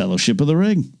 Fellowship of the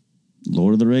Ring.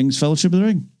 Lord of the Rings, Fellowship of the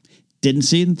Ring. Didn't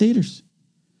see it in theaters.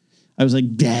 I was like,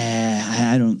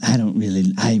 I don't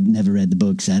really. I've never read the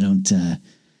books. I don't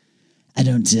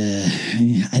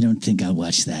think I'll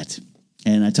watch that.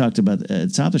 And I talked about at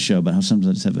the top of the show about how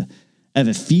sometimes I have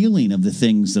a feeling of the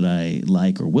things that I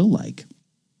like or will like.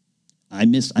 I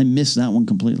missed that one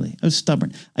completely. I was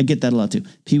stubborn. I get that a lot too.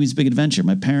 Pee-wee's Big Adventure.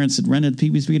 My parents had rented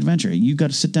Pee-wee's Big Adventure. You got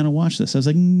to sit down and watch this. I was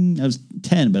like, I was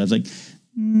 10, but I was like,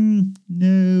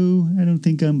 no, I don't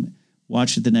think I'm.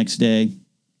 Watched it the next day.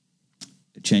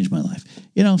 It changed my life.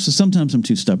 So sometimes I'm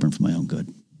too stubborn for my own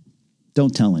good.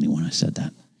 Don't tell anyone I said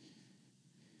that.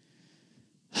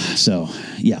 So,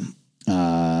 yeah.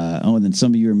 And then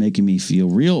some of you are making me feel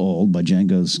real old by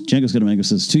Django's Go to Mango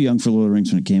says, too young for Lord of the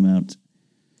Rings when it came out.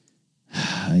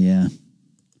 Yeah.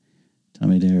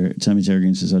 Tommy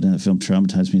Terry says, that film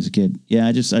traumatized me as a kid. Yeah,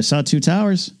 I saw Two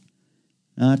Towers.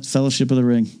 Not Fellowship of the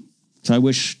Ring. So I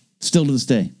wish, still to this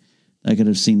day, I could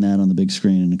have seen that on the big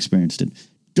screen and experienced it.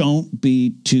 Don't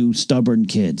be too stubborn,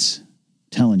 kids.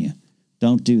 Telling you.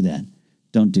 Don't do that.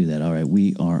 Don't do that. All right,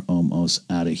 we are almost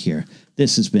out of here.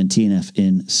 This has been TNF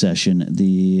in Session,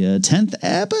 the 10th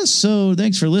episode.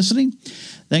 Thanks for listening.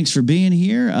 Thanks for being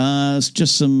here.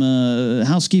 Just some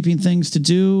housekeeping things to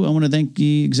do. I want to thank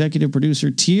the executive producer,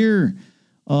 Tier,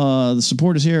 the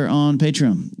supporters here on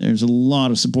Patreon. There's a lot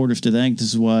of supporters to thank.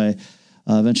 This is why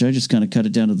eventually I just kind of cut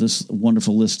it down to this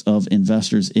wonderful list of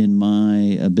investors in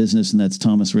my business, and that's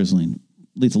Thomas Risling,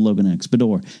 Lethal Logan X,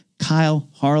 Bedore, Kyle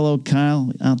Harlow.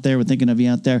 Kyle, out there, we're thinking of you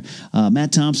out there.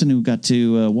 Matt Thompson, who got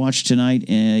to watch tonight,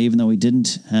 even though he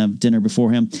didn't have dinner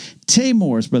before him. Tay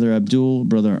Moore's brother Abdul,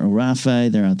 brother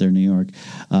Rafi, they're out there in New York.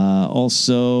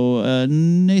 Also,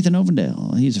 Nathan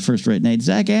Ovendale, he's a first-rate Nate.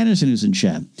 Zach Anderson, who's in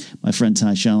chat. My friend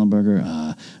Ty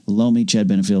Schallenberger, Lomi, Chad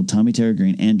Benefield, Tommy Terry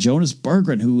Green, and Jonas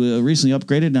Berggren, who recently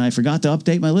upgraded, and I forgot to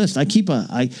update my list. I could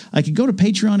go to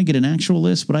Patreon and get an actual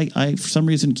list, but I for some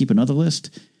reason keep another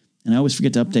list. And I always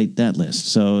forget to update that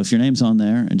list. So if your name's on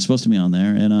there and it's supposed to be on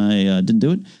there and I didn't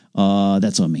do it,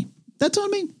 that's on me. That's on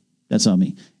me. That's on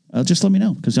me. Just let me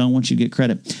know because I don't want you to get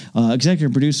credit.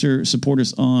 Executive producer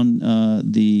supporters on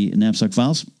the Knapsack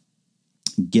Files.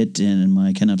 Get in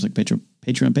my Ken Knapsack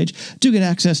Patreon page. Do get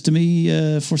access to me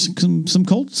for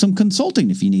some consulting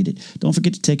if you need it. Don't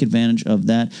forget to take advantage of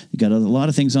that. You got a lot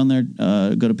of things on there.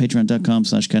 Go to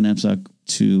patreon.com/Ken Knapsack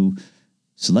to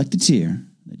select the tier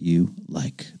that you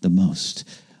like the most.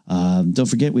 Don't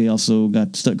forget, we also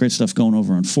got great stuff going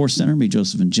over on Force Center. Me,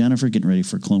 Joseph, and Jennifer getting ready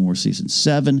for Clone Wars Season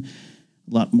 7.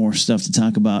 A lot more stuff to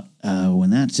talk about when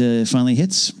that finally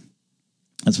hits.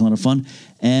 That's a lot of fun.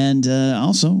 And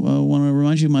also, want to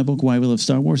remind you, my book, Why We Love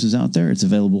Star Wars, is out there. It's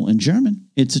available in German.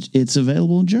 It's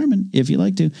available in German if you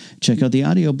like to. Check out the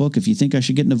audiobook. If you think I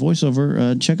should get into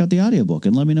voiceover, check out the audiobook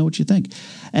and let me know what you think.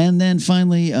 And then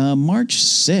finally, March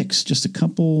 6th, just a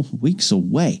couple weeks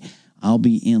away, I'll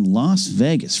be in Las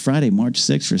Vegas, Friday, March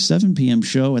 6th for a 7 p.m.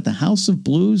 show at the House of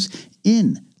Blues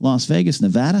in Las Vegas,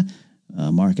 Nevada.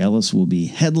 Mark Ellis will be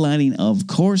headlining, of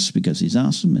course, because he's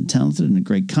awesome and talented and a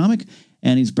great comic.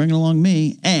 And he's bringing along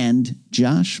me and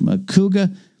Josh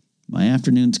Makuga, my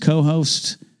afternoon's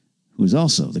co-host, who is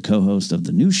also the co-host of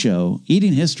the new show,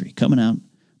 Eating History, coming out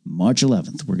March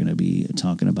 11th. We're going to be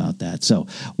talking about that. So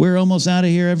we're almost out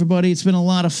of here, everybody. It's been a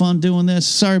lot of fun doing this.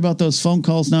 Sorry about those phone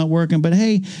calls not working, but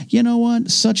hey, you know what?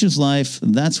 Such is life.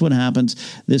 That's what happens.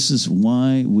 This is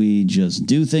why we just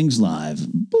do things live.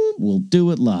 Boop, we'll do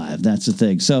it live. That's the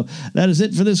thing. So that is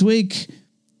it for this week.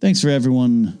 Thanks for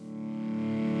everyone.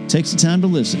 Takes the time to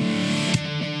listen.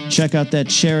 Check out that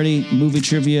charity movie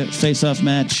trivia face-off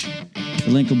match. The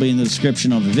link will be in the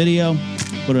description of the video.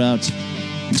 Put it out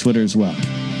on Twitter as well.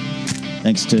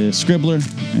 Thanks to Scribbler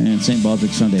and St.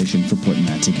 Baldrick's Foundation for putting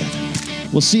that together.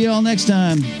 We'll see you all next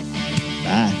time.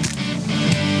 Bye.